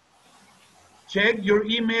 Check your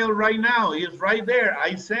email right now. It's right there.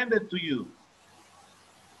 I send it to you.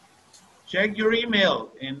 Check your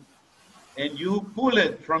email and you pull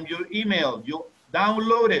it from your email. You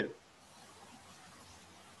download it.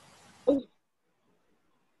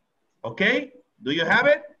 Okay? Do you have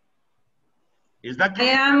it? Is that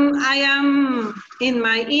clear? I am in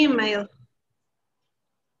my email.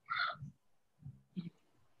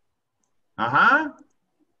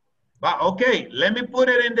 But okay, let me put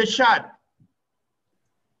it in the chat.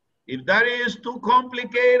 If that is too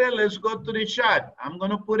complicated, let's go to the chat. I'm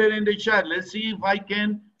going to put it in the chat. Let's see if I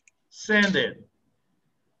can send it.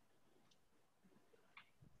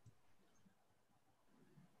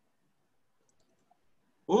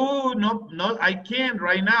 Oh, no, I can't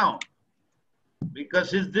right now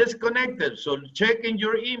because it's disconnected. So check in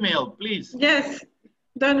your email, please. Yes,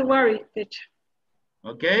 don't worry, teacher.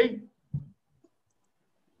 Okay.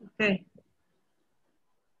 Okay.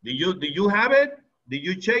 Do you have it? Did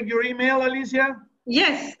you check your email, Alicia?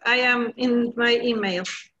 Yes, I am in my email.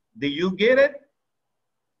 Did you get it?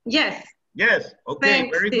 Yes. Yes. Okay,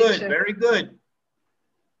 Thanks, very teacher. good, very good.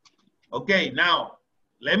 Okay, now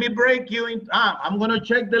let me break you in. I'm going to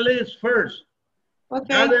check the list first. Okay.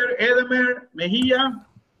 Gather Edemer Mejia.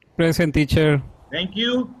 Present, teacher. Thank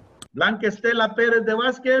you. Blanca Estela Pérez de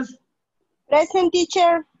Vázquez. Present,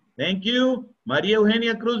 teacher. Thank you. María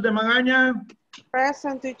Eugenia Cruz de Magaña.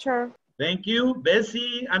 Present, teacher. Thank you.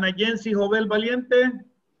 Bessie Anayensi Jovel Valiente.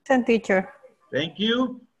 Present, teacher. Thank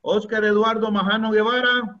you. Oscar Eduardo Majano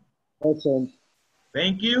Guevara. Present.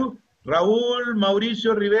 Thank you. Raúl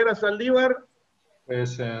Mauricio Rivera Saldívar.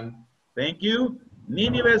 Present. Thank you.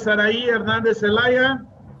 Nínive Saraí Hernández Zelaya.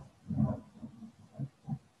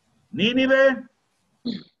 Nínive.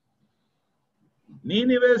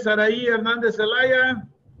 Nínive Saraí Hernández Zelaya.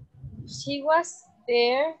 She was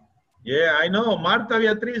there. Yeah, I know. Marta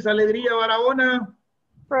Beatriz Alegría Barahona.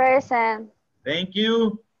 Present. Thank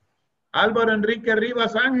you. Álvaro Enrique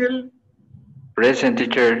Rivas Ángel. Present,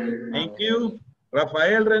 teacher. Thank you.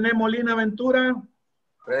 Rafael René Molina Ventura.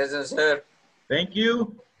 Present, sir. Thank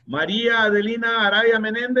you. María Adelina Araya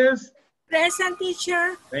Menéndez. Present,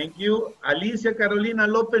 teacher. Thank you. Alicia Carolina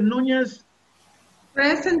López Núñez.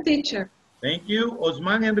 Present, teacher. Thank you.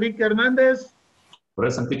 Osman Enrique Hernández.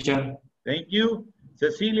 Present, teacher. Thank you.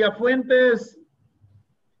 Cecilia Fuentes.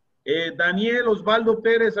 Daniel Osvaldo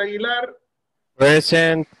Pérez Aguilar.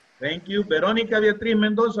 Present. Thank you. Verónica Beatriz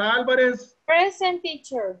Mendoza Álvarez. Present,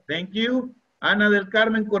 teacher. Thank you. Ana del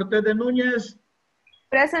Carmen Cortés de Núñez.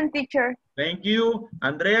 Present, teacher. Thank you.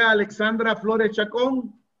 Andrea Alexandra Flores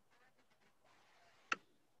Chacón.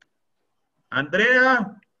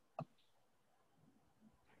 Andrea.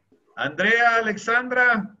 Andrea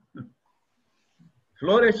Alexandra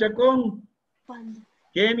Flores Chacón.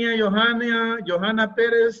 Kenia Johanna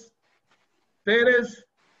Pérez. Pérez.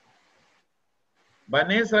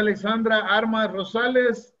 Vanessa Alexandra Armas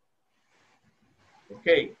Rosales.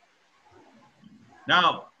 Okay.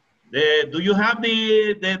 Now, do you have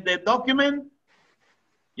the document?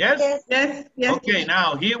 Yes? Yes. Okay,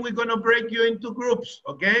 now here we're going to break you into groups,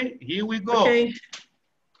 okay? Here we go. Okay.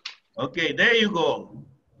 Okay, there you go.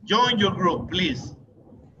 Join your group, please.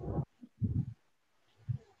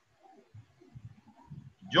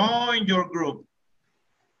 Join your group.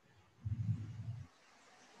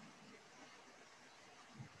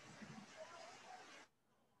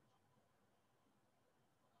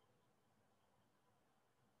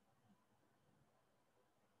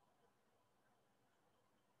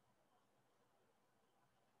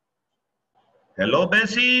 Hello,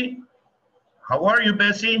 Bessie. How are you,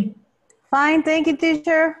 Bessie? Fine, thank you,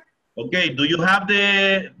 teacher. Okay, do you have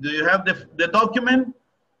the document?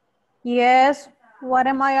 Yes. What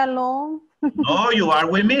am I alone? No, you are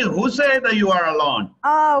with me. Who said that you are alone?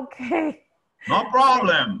 Okay. No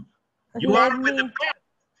problem. You are with the pet.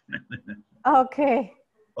 Okay.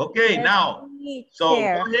 Okay, Let now, me so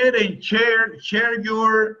share. go ahead and share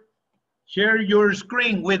your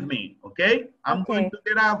screen with me, okay? I'm going to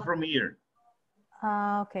get out from here.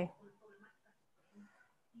 Okay.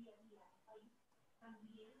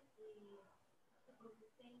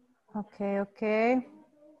 Okay.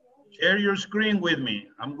 Share your screen with me.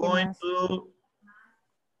 I'm going to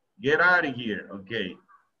get out of here, okay?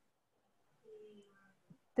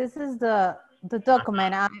 This is the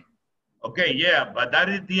document. Okay, yeah, but that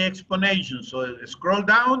is the explanation. So scroll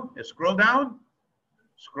down,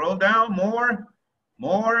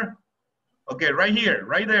 more. Okay, right here,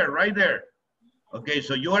 right there. Okay,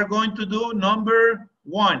 so you are going to do number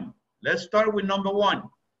 1. Let's start with number 1.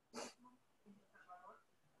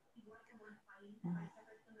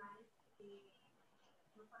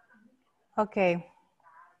 Okay.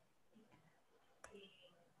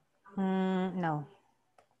 No.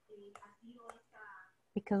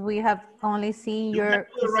 Because we have only seen You can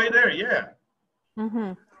do it right there, yeah.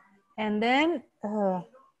 And then Uh-huh.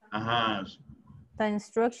 the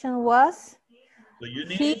instruction was? So you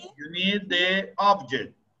need the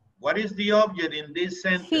object. What is the object in this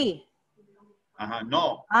sentence? He.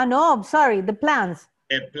 No. No, sorry, the plans.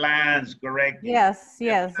 The plans, correct. Yes.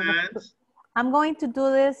 Plans. I'm going to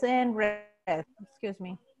do this in red. Excuse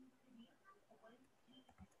me.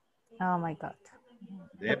 Oh my God.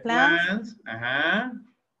 The plans.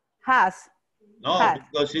 Has. No,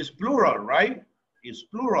 because it's plural, right? It's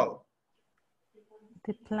plural.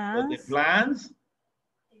 The plans. So the plans.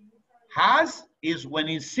 Has is when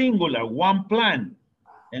it's singular, one plan.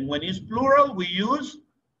 And when it's plural, we use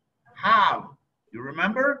have. You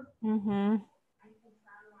remember?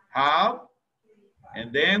 Have.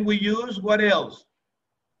 And then we use what else?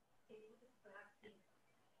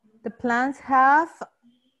 The plants have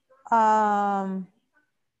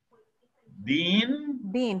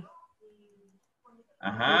been.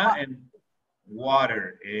 And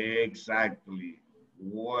water. Exactly.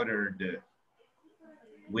 Watered.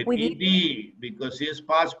 With ed because it's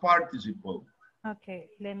past participle. Okay,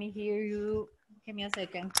 let me hear you. Give me a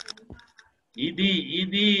second. Ed,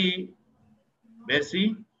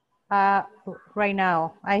 Bessie? Right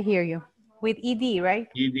now, I hear you. With ed, right?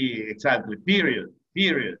 Ed, exactly. Period.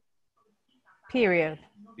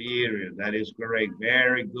 That is correct.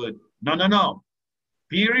 Very good. No.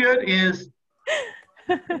 Period is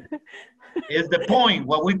the point,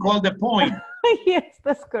 what we call the point. Yes,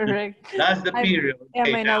 that's correct. That's the period.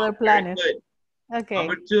 I'm in other planet. Okay.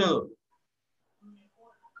 Number 2.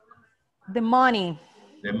 The money.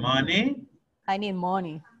 The money. I need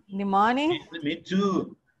money. The money. Me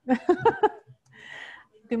too.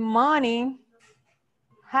 The money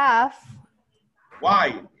have.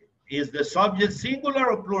 Why? Is the subject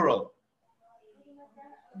singular or plural?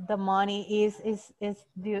 The money is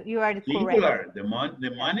you are correct. Singular. The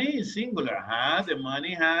money is singular. The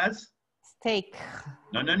money has. Stake.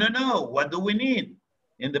 No. What do we need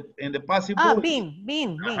in the possible?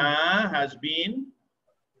 Been. Has been.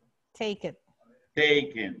 Taken.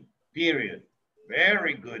 Period.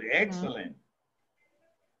 Very good. Excellent.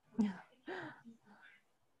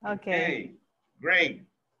 Okay. Great.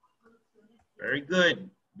 Very good.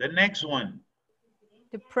 The next one.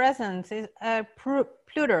 The present is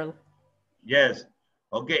plural. Yes.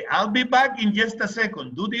 Okay. I'll be back in just a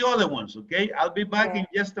second. Do the other ones. Okay. I'll be back in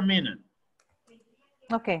just a minute.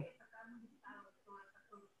 Okay.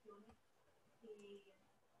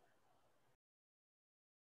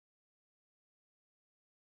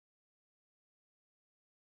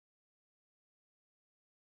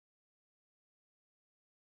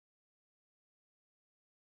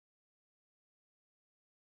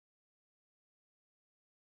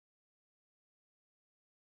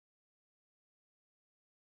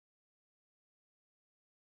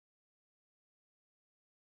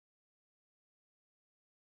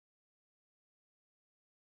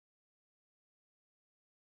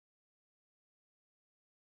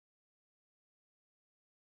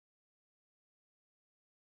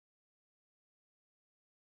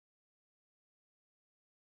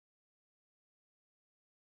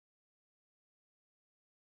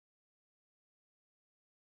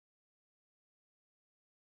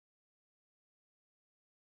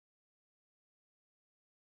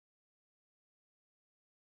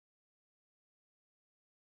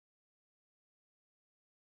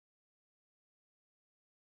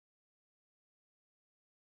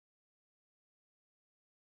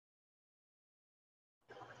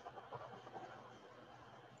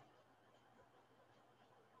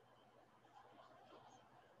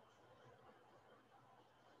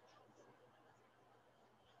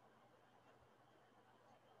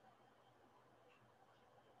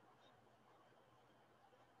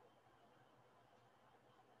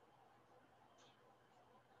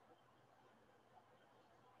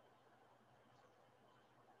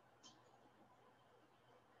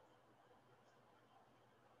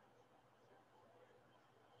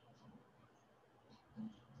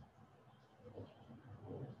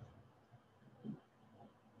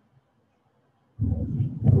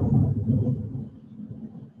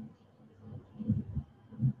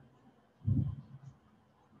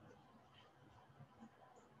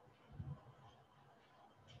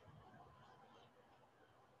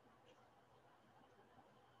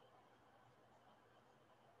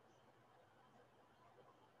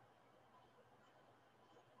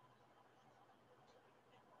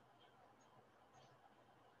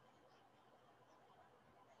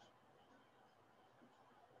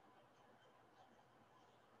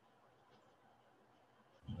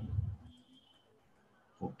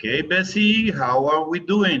 Okay, Bessie, how are we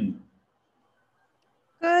doing?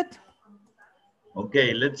 Good.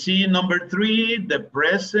 Okay, let's see number 3, the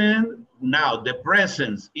present. Now, the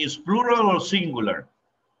presence is plural or singular?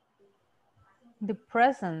 The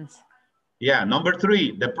presence. Yeah, number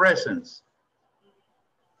 3, the presence.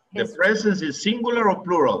 The presence is singular or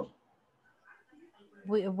plural?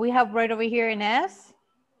 We have right over here in S.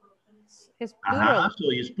 It's plural. So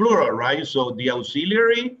it's plural, right? So the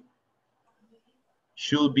auxiliary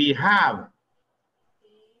should be have.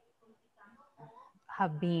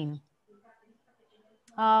 Have been.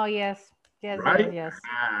 Oh, yes. Yes, Right? yes.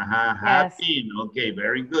 Have been. Okay,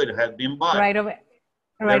 very good. Has been but. Right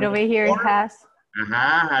over here it has.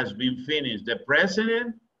 Has been finished. The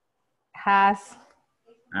president has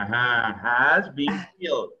been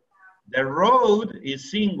killed. The road is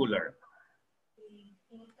singular.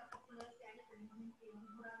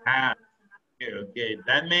 Okay,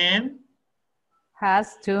 that man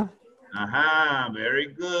has to. Very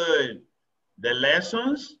good. The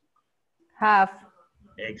lessons have.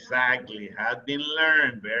 Exactly, have been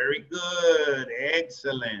learned. Very good,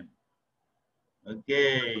 excellent.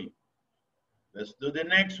 Okay, let's do the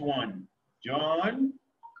next one. John.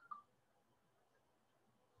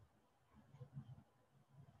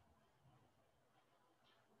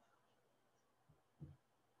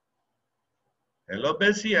 Hello,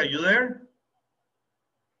 Bessie, are you there?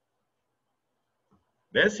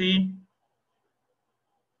 Bessie.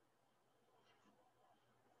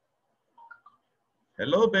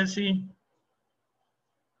 Hello, Bessie.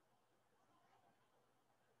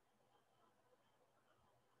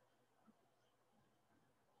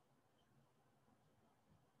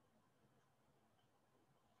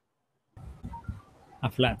 A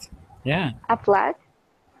flat. Yeah. A flat?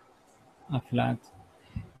 A flat.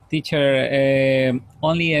 Teacher,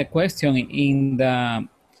 only a question in the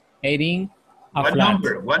 18. A What flat.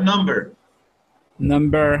 number? What number?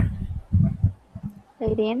 Number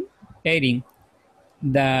 18. 18.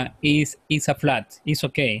 That is a flat. It's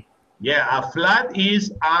okay. Yeah, a flat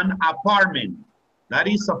is an apartment. That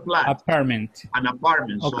is a flat. Apartment. An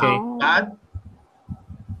apartment. Okay. So flat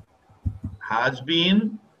has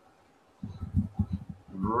been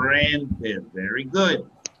rented. Very good.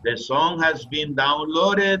 The song has been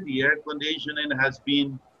downloaded. The air conditioning has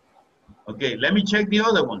been. Okay, let me check the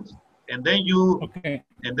other ones. And then Okay.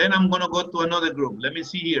 And then I'm gonna go to another group. Let me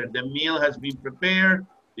see here. The meal has been prepared.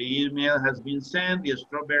 The email has been sent. The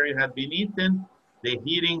strawberry has been eaten. The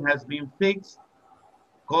heating has been fixed.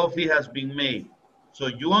 Coffee has been made. So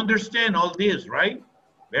you understand all this, right?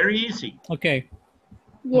 Very easy. Okay.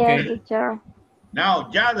 Yes, teacher. Now,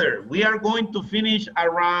 Jather, we are going to finish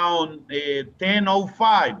around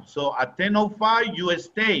 10:05. So at 10:05, you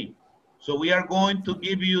stay. So we are going to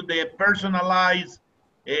give you the personalized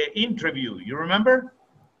interview. You remember?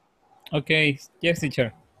 Okay. Yes,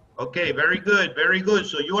 teacher. Okay, very good, very good.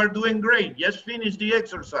 So you are doing great. Just finish the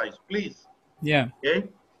exercise, please. Yeah. Okay?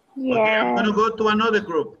 Yes. Okay, I'm gonna go to another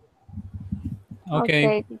group. Okay.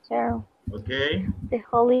 Okay, teacher. Okay. The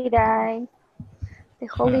holiday. The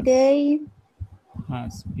holiday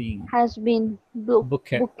has been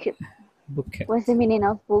booked. Booked. What's the meaning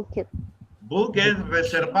of booked? Book es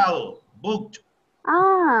reservado. Booked.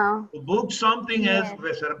 Ah. To book something is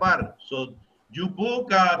reservar. So you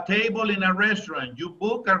book a table in a restaurant. You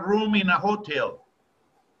book a room in a hotel.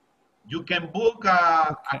 You can book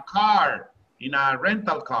a car in a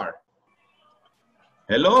rental car.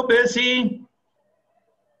 Hello, Bessie.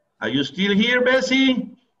 Are you still here,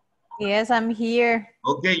 Bessie? Yes, I'm here.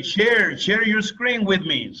 Okay, share your screen with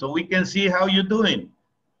me so we can see how you're doing.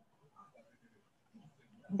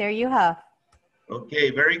 There you have.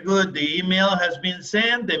 Okay, very good. The email has been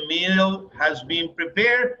sent. The meal has been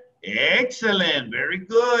prepared. Excellent, very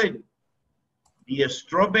good. The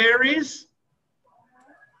strawberries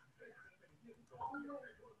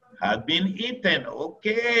have been eaten.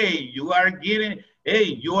 Okay, you are getting, hey,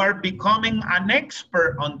 you are becoming an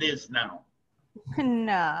expert on this now.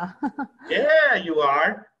 No. Yeah, you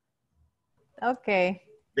are. Okay.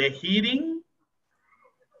 The heating.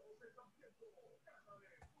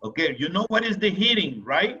 Okay, you know what is the heating,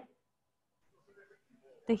 right?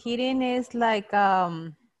 The heating is like,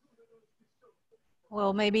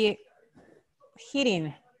 well, maybe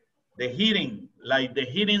heating. The heating, like the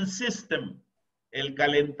heating system, el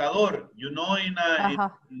calentador. You know, in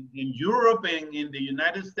Europe and in the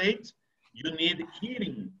United States, you need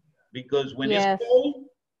heating because when it's cold,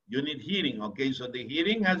 you need heating. Okay, so the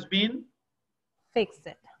heating has been fixed.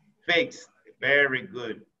 Fixed. Very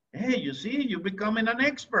good. Hey, you see, you're becoming an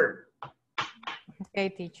expert. Okay,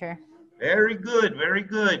 teacher. Very good, very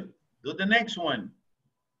good. Do the next one.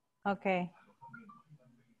 Okay.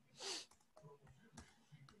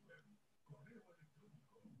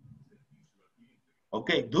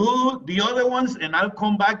 Okay, do the other ones and I'll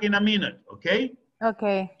come back in a minute, okay?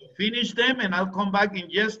 Okay. Finish them and I'll come back in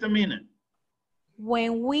just a minute.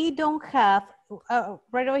 When we don't have,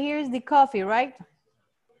 right over here is the coffee, right?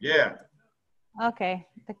 Yeah. Okay,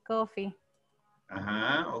 the coffee.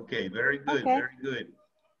 Okay, very good, Okay. very good.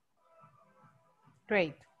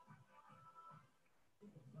 Great.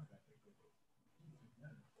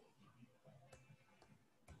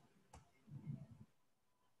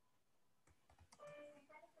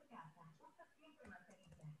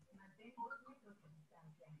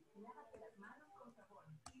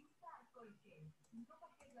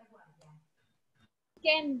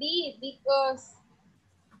 Can be because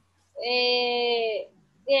the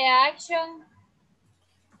action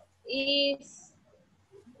is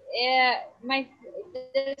the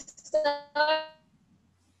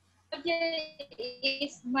subject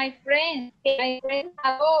is my friend. My friend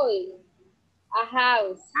have a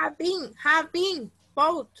house. Have been,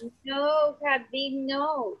 both. No, have been,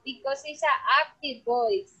 no, because it's an active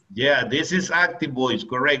voice. Yeah, this is active voice,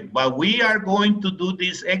 correct. But we are going to do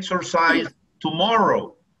this exercise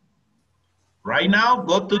tomorrow. Right now,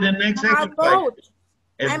 go to the next Have exercise. both.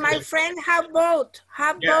 And my friend have both.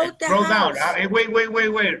 Have both the Scroll house. down.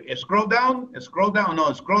 Wait. Scroll down. Scroll down.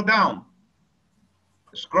 No, scroll down.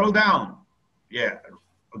 Scroll down. Yeah.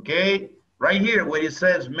 Okay. Right here where it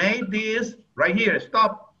says made this, right here,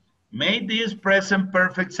 stop. Made this present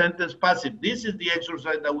perfect sentence passive. This is the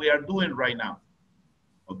exercise that we are doing right now.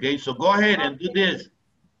 Okay, so go ahead and do this.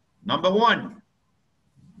 Number one,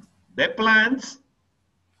 the plants.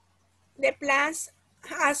 The plants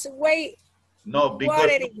has way. No, because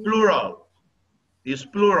watering. it's plural. It's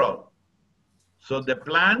plural. So the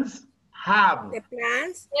plants have. The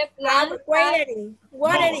plants have watering.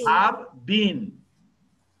 Watering. No, have been.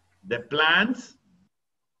 The plants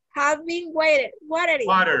have been watered. Watering.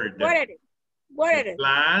 Watered. Watered. The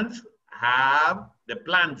plants have. The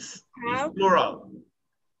plants have, is plural.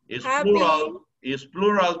 It's have plural. Been, it's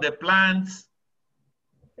plural. The plants.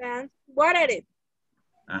 Plants watered.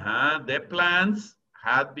 The plants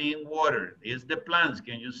have been watered. It's the plants.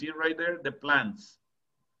 Can you see right there? The plants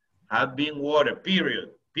have been watered. Period.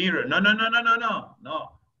 Period. No.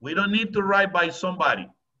 We don't need to write by somebody.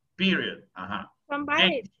 Period.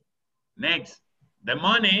 Somebody. Next. The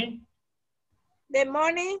money. The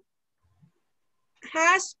money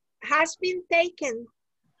has been taken.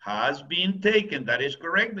 Has been taken. That is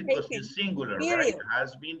correct because Taken. it's singular, Period. right?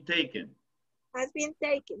 Has been taken. Has been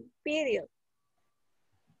taken. Period.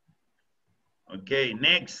 Okay,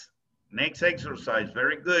 next. Next exercise.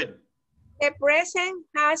 Very good. The present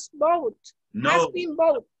has both. No. Has been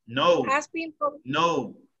both. No. Has been both.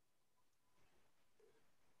 No.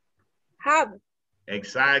 Have.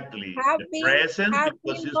 Exactly. Have the been, present, have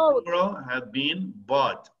because been it's both. plural, have been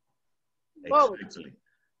bought. Both. Exactly.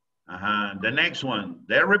 The next one.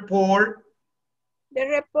 The report. The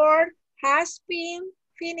report has been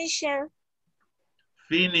finished.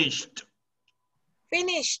 Finished.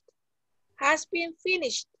 Finished. Has been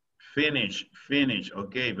finished. Finish.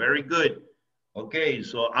 Okay, very good. Okay,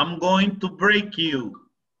 so I'm going to break you.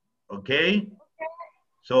 Okay?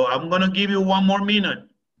 So I'm going to give you 1 more minute.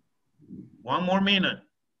 1 more minute.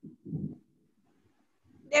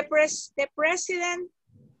 The president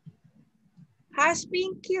has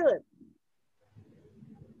been killed.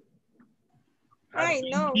 I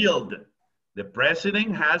know. Killed. The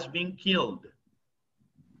president has been killed.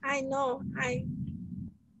 I know. I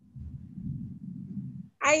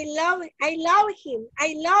love him.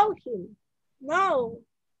 I love him. No.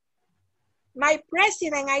 My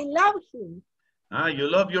president, I love him. You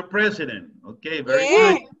love your president. Okay, very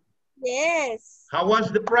yes. good. Yes. How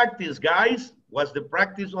was the practice, guys? Was the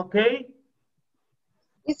practice okay?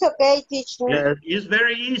 It's okay, teacher. Yes. It's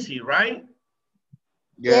very easy, right?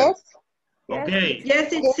 Yes. Okay.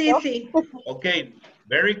 Yes, it's easy. Okay,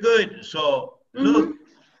 very good. So, look,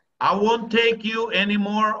 I won't take you any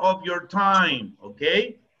more of your time,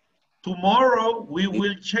 okay? Tomorrow, we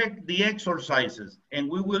will check the exercises and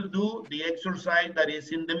we will do the exercise that is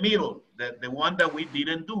in the middle, the one that we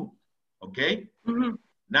didn't do, okay?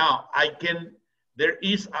 Now, there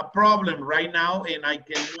is a problem right now and I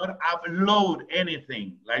cannot upload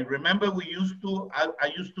anything. Like, remember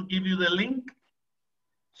I used to give you the link?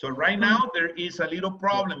 So right now, there is a little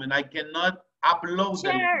problem and I cannot upload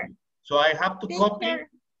the link. So I have to copy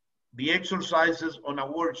the exercises on a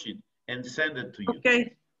worksheet and send it to you.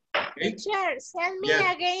 Okay. Teacher, send me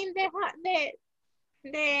again the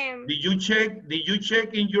Did you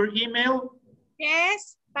check in your email?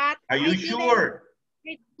 Yes, but Are you sure?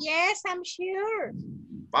 Yes, I'm sure.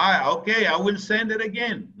 Bye. Okay, I will send it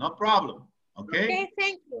again. No problem. Okay. Okay,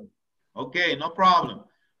 thank you. Okay, no problem.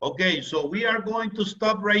 Okay, so we are going to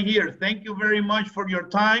stop right here. Thank you very much for your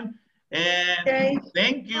time. And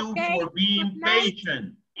thank you for being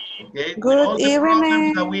patient. Okay, with all the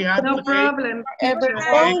problems that we had No today. problem, teacher.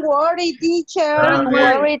 Don't worry, teacher. Don't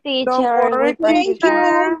worry, teacher. Don't worry, We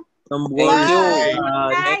teacher. Thank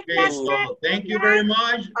you. Okay, so thank you very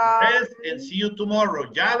much. Rest and see you tomorrow.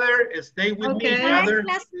 Jather, stay with me, Jather.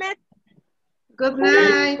 Good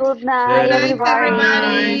night. Good night, everybody.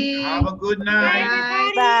 Everybody. Have a good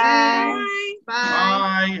night. Bye.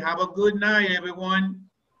 Bye. Have a good night, everyone.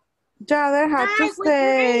 Jother had to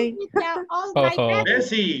stay.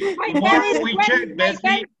 Bessie, tomorrow we check,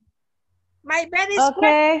 Bessie. My bed is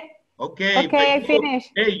Okay. Okay, Okay, I but finished.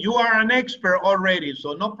 hey, you are an expert already,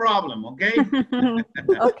 so no problem, okay?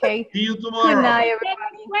 Okay. See you tomorrow. Good night,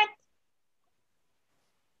 everybody. wet.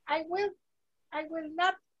 I will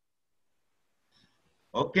not.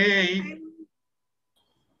 Okay,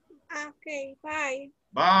 Okay, bye.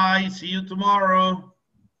 bye. See you tomorrow.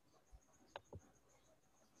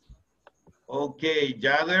 Okay,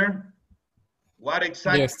 Jather, what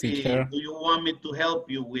exactly teacher. do you want me to help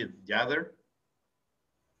you with, Jather?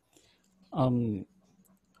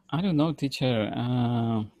 I don't know, teacher.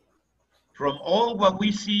 From all what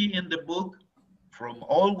we see in the book, from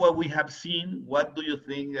all what we have seen, what do you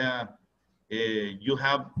think you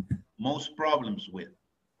have most problems with?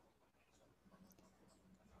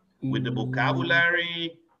 With the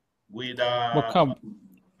vocabulary, with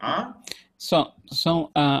huh? So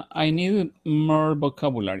I need more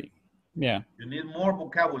vocabulary. Yeah. You need more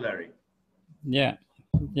vocabulary. Yeah.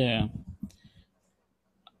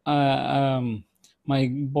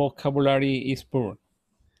 My vocabulary is poor.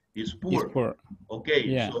 It's poor. It's poor. Okay,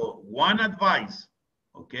 Yeah. so one advice,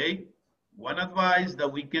 okay? One advice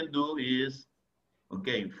that we can do is,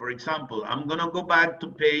 okay, for example, I'm gonna go back to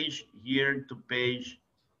page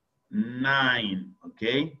 9,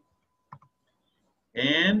 okay?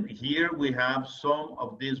 And here we have some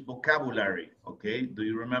of this vocabulary, okay? Do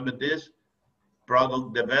you remember this?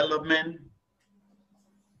 Product development,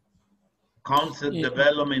 concept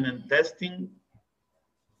development and testing,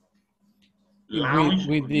 launch.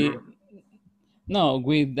 With the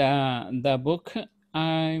book,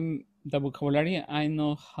 the vocabulary, I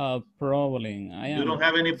don't have problem. You don't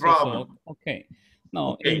have any problem. Okay.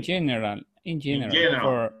 No, Okay. in general,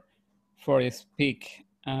 for speak.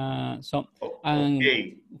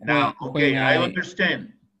 Okay. Now, okay, I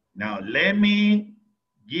understand. Now, let me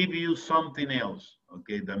give you something else,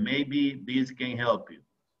 okay, that maybe this can help you,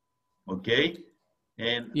 okay?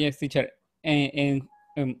 And yes, teacher. And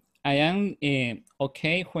I am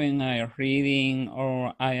okay when I'm reading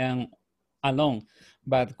or I am alone,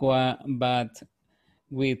 but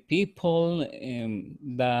with people,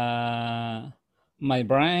 my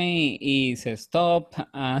brain is stop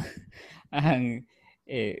and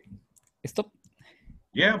stop.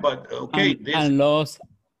 Yeah, but okay, and lost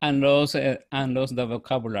the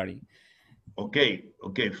vocabulary. Okay.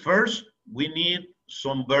 First, we need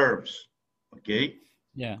some verbs. Okay.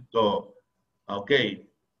 Yeah. So, okay.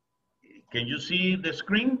 Can you see the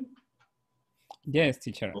screen? Yes,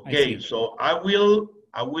 teacher. Okay. So I will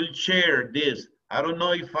share this. I don't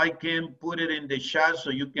know if I can put it in the chat so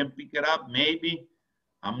you can pick it up. Maybe.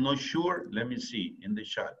 I'm not sure. Let me see in the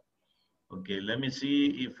chat. Okay. Let me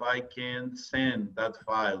see if I can send that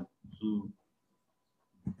file to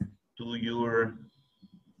your.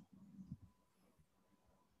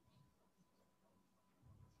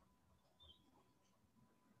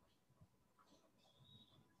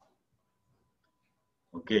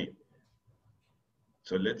 Okay,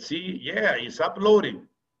 so let's see. Yeah, it's uploading.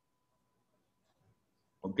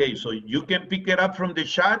 Okay, so you can pick it up from the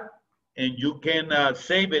chat and you can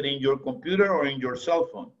save it in your computer or in your cell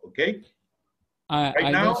phone, okay?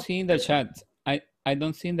 I don't see the chat. I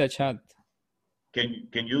don't see the chat. Can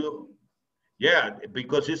you? Yeah,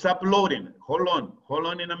 because it's uploading. Hold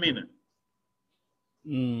on in a minute.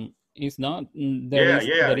 It's not.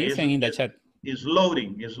 There isn't in the chat. It's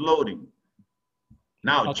loading.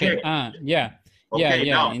 Now okay. Check. Yeah. Okay,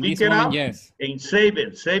 yeah. now In pick this it moment, up yes. and save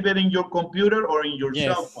it. Save it in your computer or in your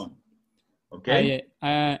cell phone. Okay.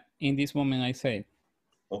 In this moment, I say.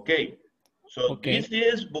 Okay. So this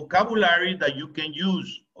is vocabulary that you can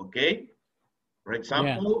use. Okay. For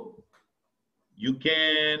example, you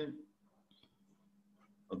can.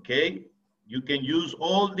 Okay. You can use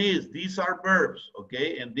all these. These are verbs.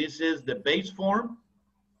 Okay. And this is the base form,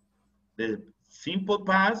 the simple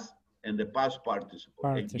past, and the past participle.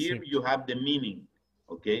 And here you have the meaning,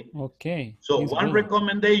 okay? Okay. So one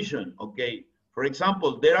recommendation, okay? For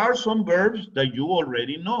example, there are some verbs that you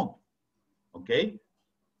already know, okay?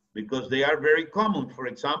 because they are very common. For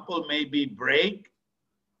example, maybe break,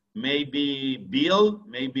 maybe build,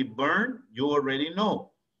 maybe burn, you already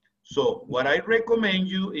know. So what I recommend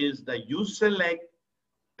you is that you select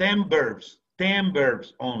 10 verbs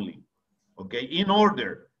only, okay, in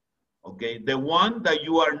order, okay, the one that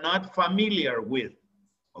you are not familiar with,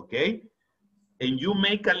 okay, and you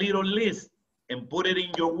make a little list and put it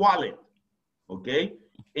in your wallet, okay,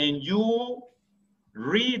 and you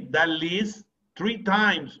read that list 3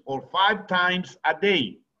 times or 5 times a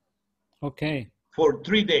day. Okay. For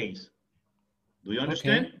 3 days. Do you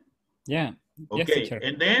understand? Okay. Yeah. Yes, okay, teacher.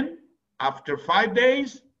 And then after 5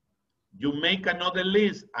 days, you make another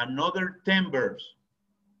list, another 10 verbs,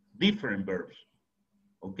 different verbs,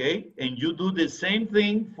 okay? And you do the same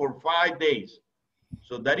thing for 5 days.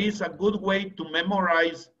 So that is a good way to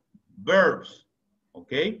memorize verbs,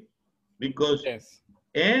 okay? Because, yes.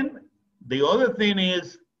 And the other thing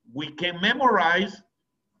is, we can memorize,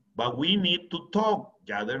 but we need to talk,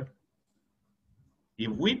 Jader.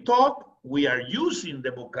 If we talk, we are using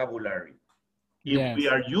the vocabulary. If we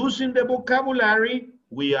are using the vocabulary,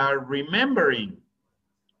 we are remembering.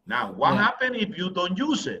 Now, what happens if you don't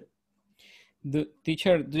use it?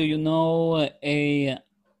 Teacher, do you know a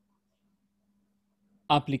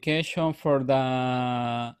application for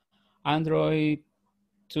the Android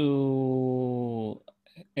to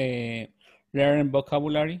learn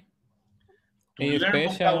vocabulary? To learn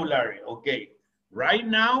vocabulary, okay. Right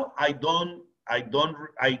now, I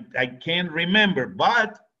can't remember,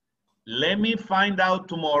 but let me find out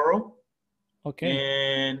tomorrow. Okay.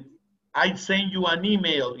 And I send you an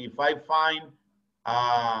email if I find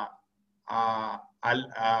a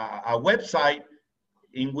website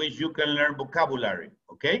in which you can learn vocabulary.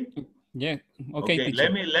 Okay. Yeah. Okay. Okay.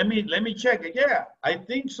 Let me check it. Yeah, I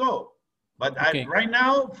think so. But right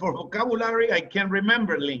now for vocabulary, I can't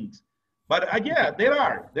remember links. But yeah, there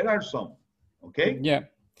are some. Okay. Yeah.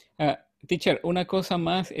 Teacher, una cosa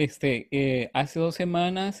más, hace 2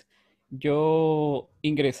 semanas yo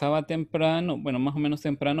ingresaba temprano, bueno, más o menos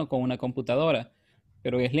temprano con una computadora,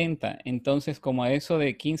 pero es lenta. Entonces, como a eso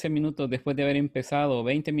de 15 minutos después de haber empezado,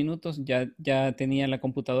 20 minutos, ya tenía la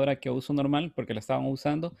computadora que uso normal porque la estaban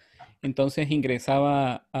usando. Entonces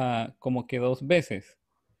ingresaba como que 2 veces.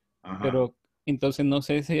 Ajá. Pero entonces no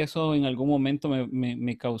sé si eso en algún momento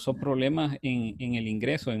me causó problemas en el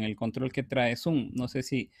ingreso, en el control que trae Zoom. No sé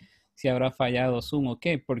si habrá fallado Zoom o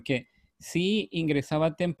qué, porque sí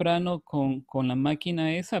ingresaba temprano con la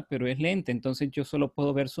máquina esa, pero es lenta. Entonces yo solo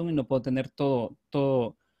puedo ver Zoom y no puedo tener todo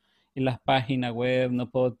en las páginas web,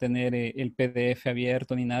 no puedo tener el PDF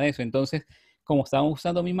abierto ni nada de eso. Entonces, como estaba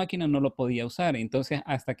usando mi máquina, no lo podía usar. Entonces,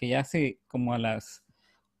 hasta que ya hace como a las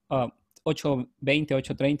 8:20,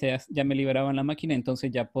 8:30 ya me liberaban la máquina,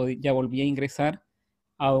 entonces ya volví a ingresar,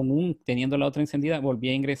 aún teniendo la otra encendida, volví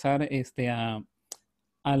a ingresar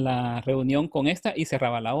a la reunión con esta y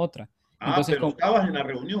cerraba la otra. Entonces, pero estabas en la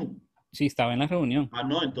reunión. Sí, estaba en la reunión.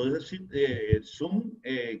 No, entonces sí, Zoom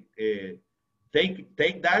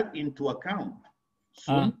take that into account.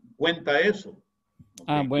 Zoom cuenta eso.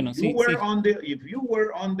 Okay. Bueno, if sí. If you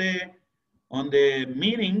were on the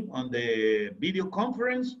meeting, on the video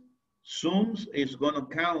conference, Zoom is going to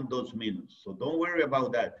count those minutes. So don't worry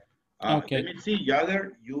about that. Okay. Let me see,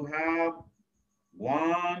 Yader, you have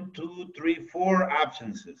 1, 2, 3, 4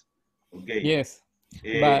 absences. Okay. Yes,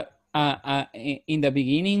 but in the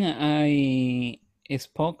beginning, I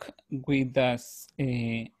spoke with the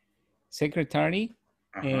secretary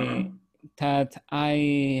that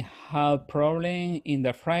I have problem in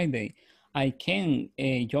the Friday. I can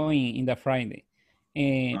join in the Friday.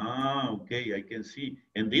 Okay, I can see.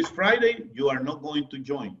 And this Friday, you are not going to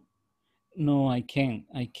join? No, I can't.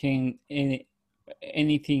 I can't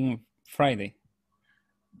anything Friday.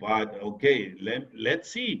 But okay,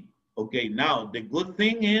 let's see. Okay, now the good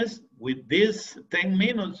thing is with this 10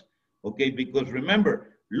 minutes, okay, because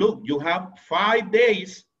remember, look, you have 5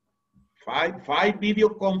 days, five video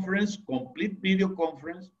conference, complete video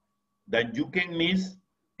conference that you can miss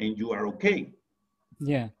and you are okay.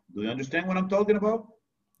 Yeah. Do you understand what I'm talking about?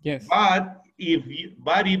 Yes. But if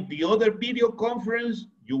the other video conference,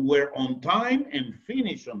 you were on time and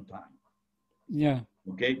finished on time. Yeah.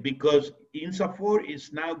 Okay, because INSAFOR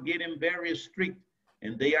is now getting very strict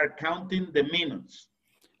and they are counting the minutes.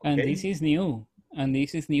 Okay? And this is new. And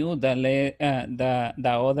this is new that the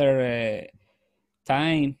other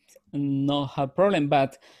time no have problem,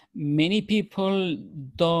 but many people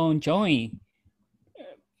don't join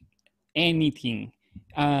anything.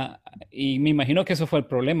 Y me imagino que eso fue el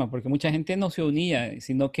problema, porque mucha gente no se unía,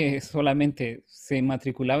 sino que solamente se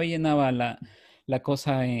matriculaba y llenaba la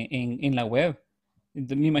cosa en la web.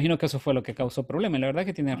 Me imagino que eso fue lo que causó problema. La verdad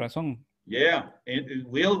que tiene razón. Yeah,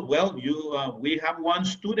 we have one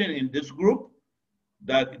student in this group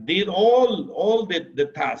that did all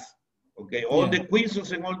the tasks, okay, all the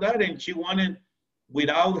quizzes and all that, and she wanted,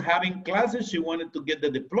 without having classes, she wanted to get the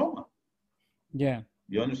diploma. Yeah.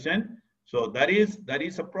 You understand? So that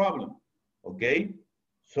is a problem, okay?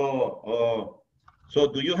 So, so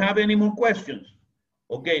do you have any more questions?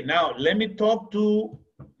 Okay, now let me talk to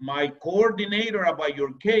my coordinator about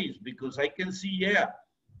your case, because I can see,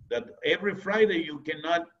 that every Friday you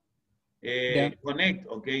cannot connect,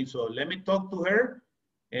 okay? So let me talk to her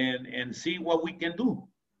and see what we can do,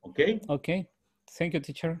 okay? Okay, thank you,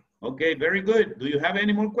 teacher. Okay, very good. Do you have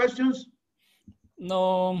any more questions?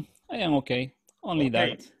 No, I am okay, only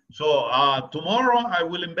that. So tomorrow I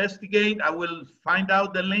will investigate, I will find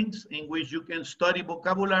out the links in which you can study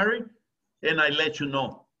vocabulary, and I let you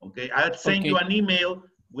know, okay? I'll send you an email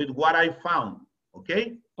with what I found,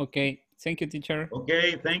 okay? Okay, thank you, teacher.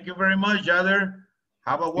 Okay, thank you very much, Jader.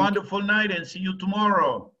 Have a wonderful night and see you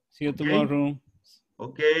tomorrow. See you tomorrow.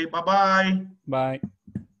 Okay, bye-bye. Bye.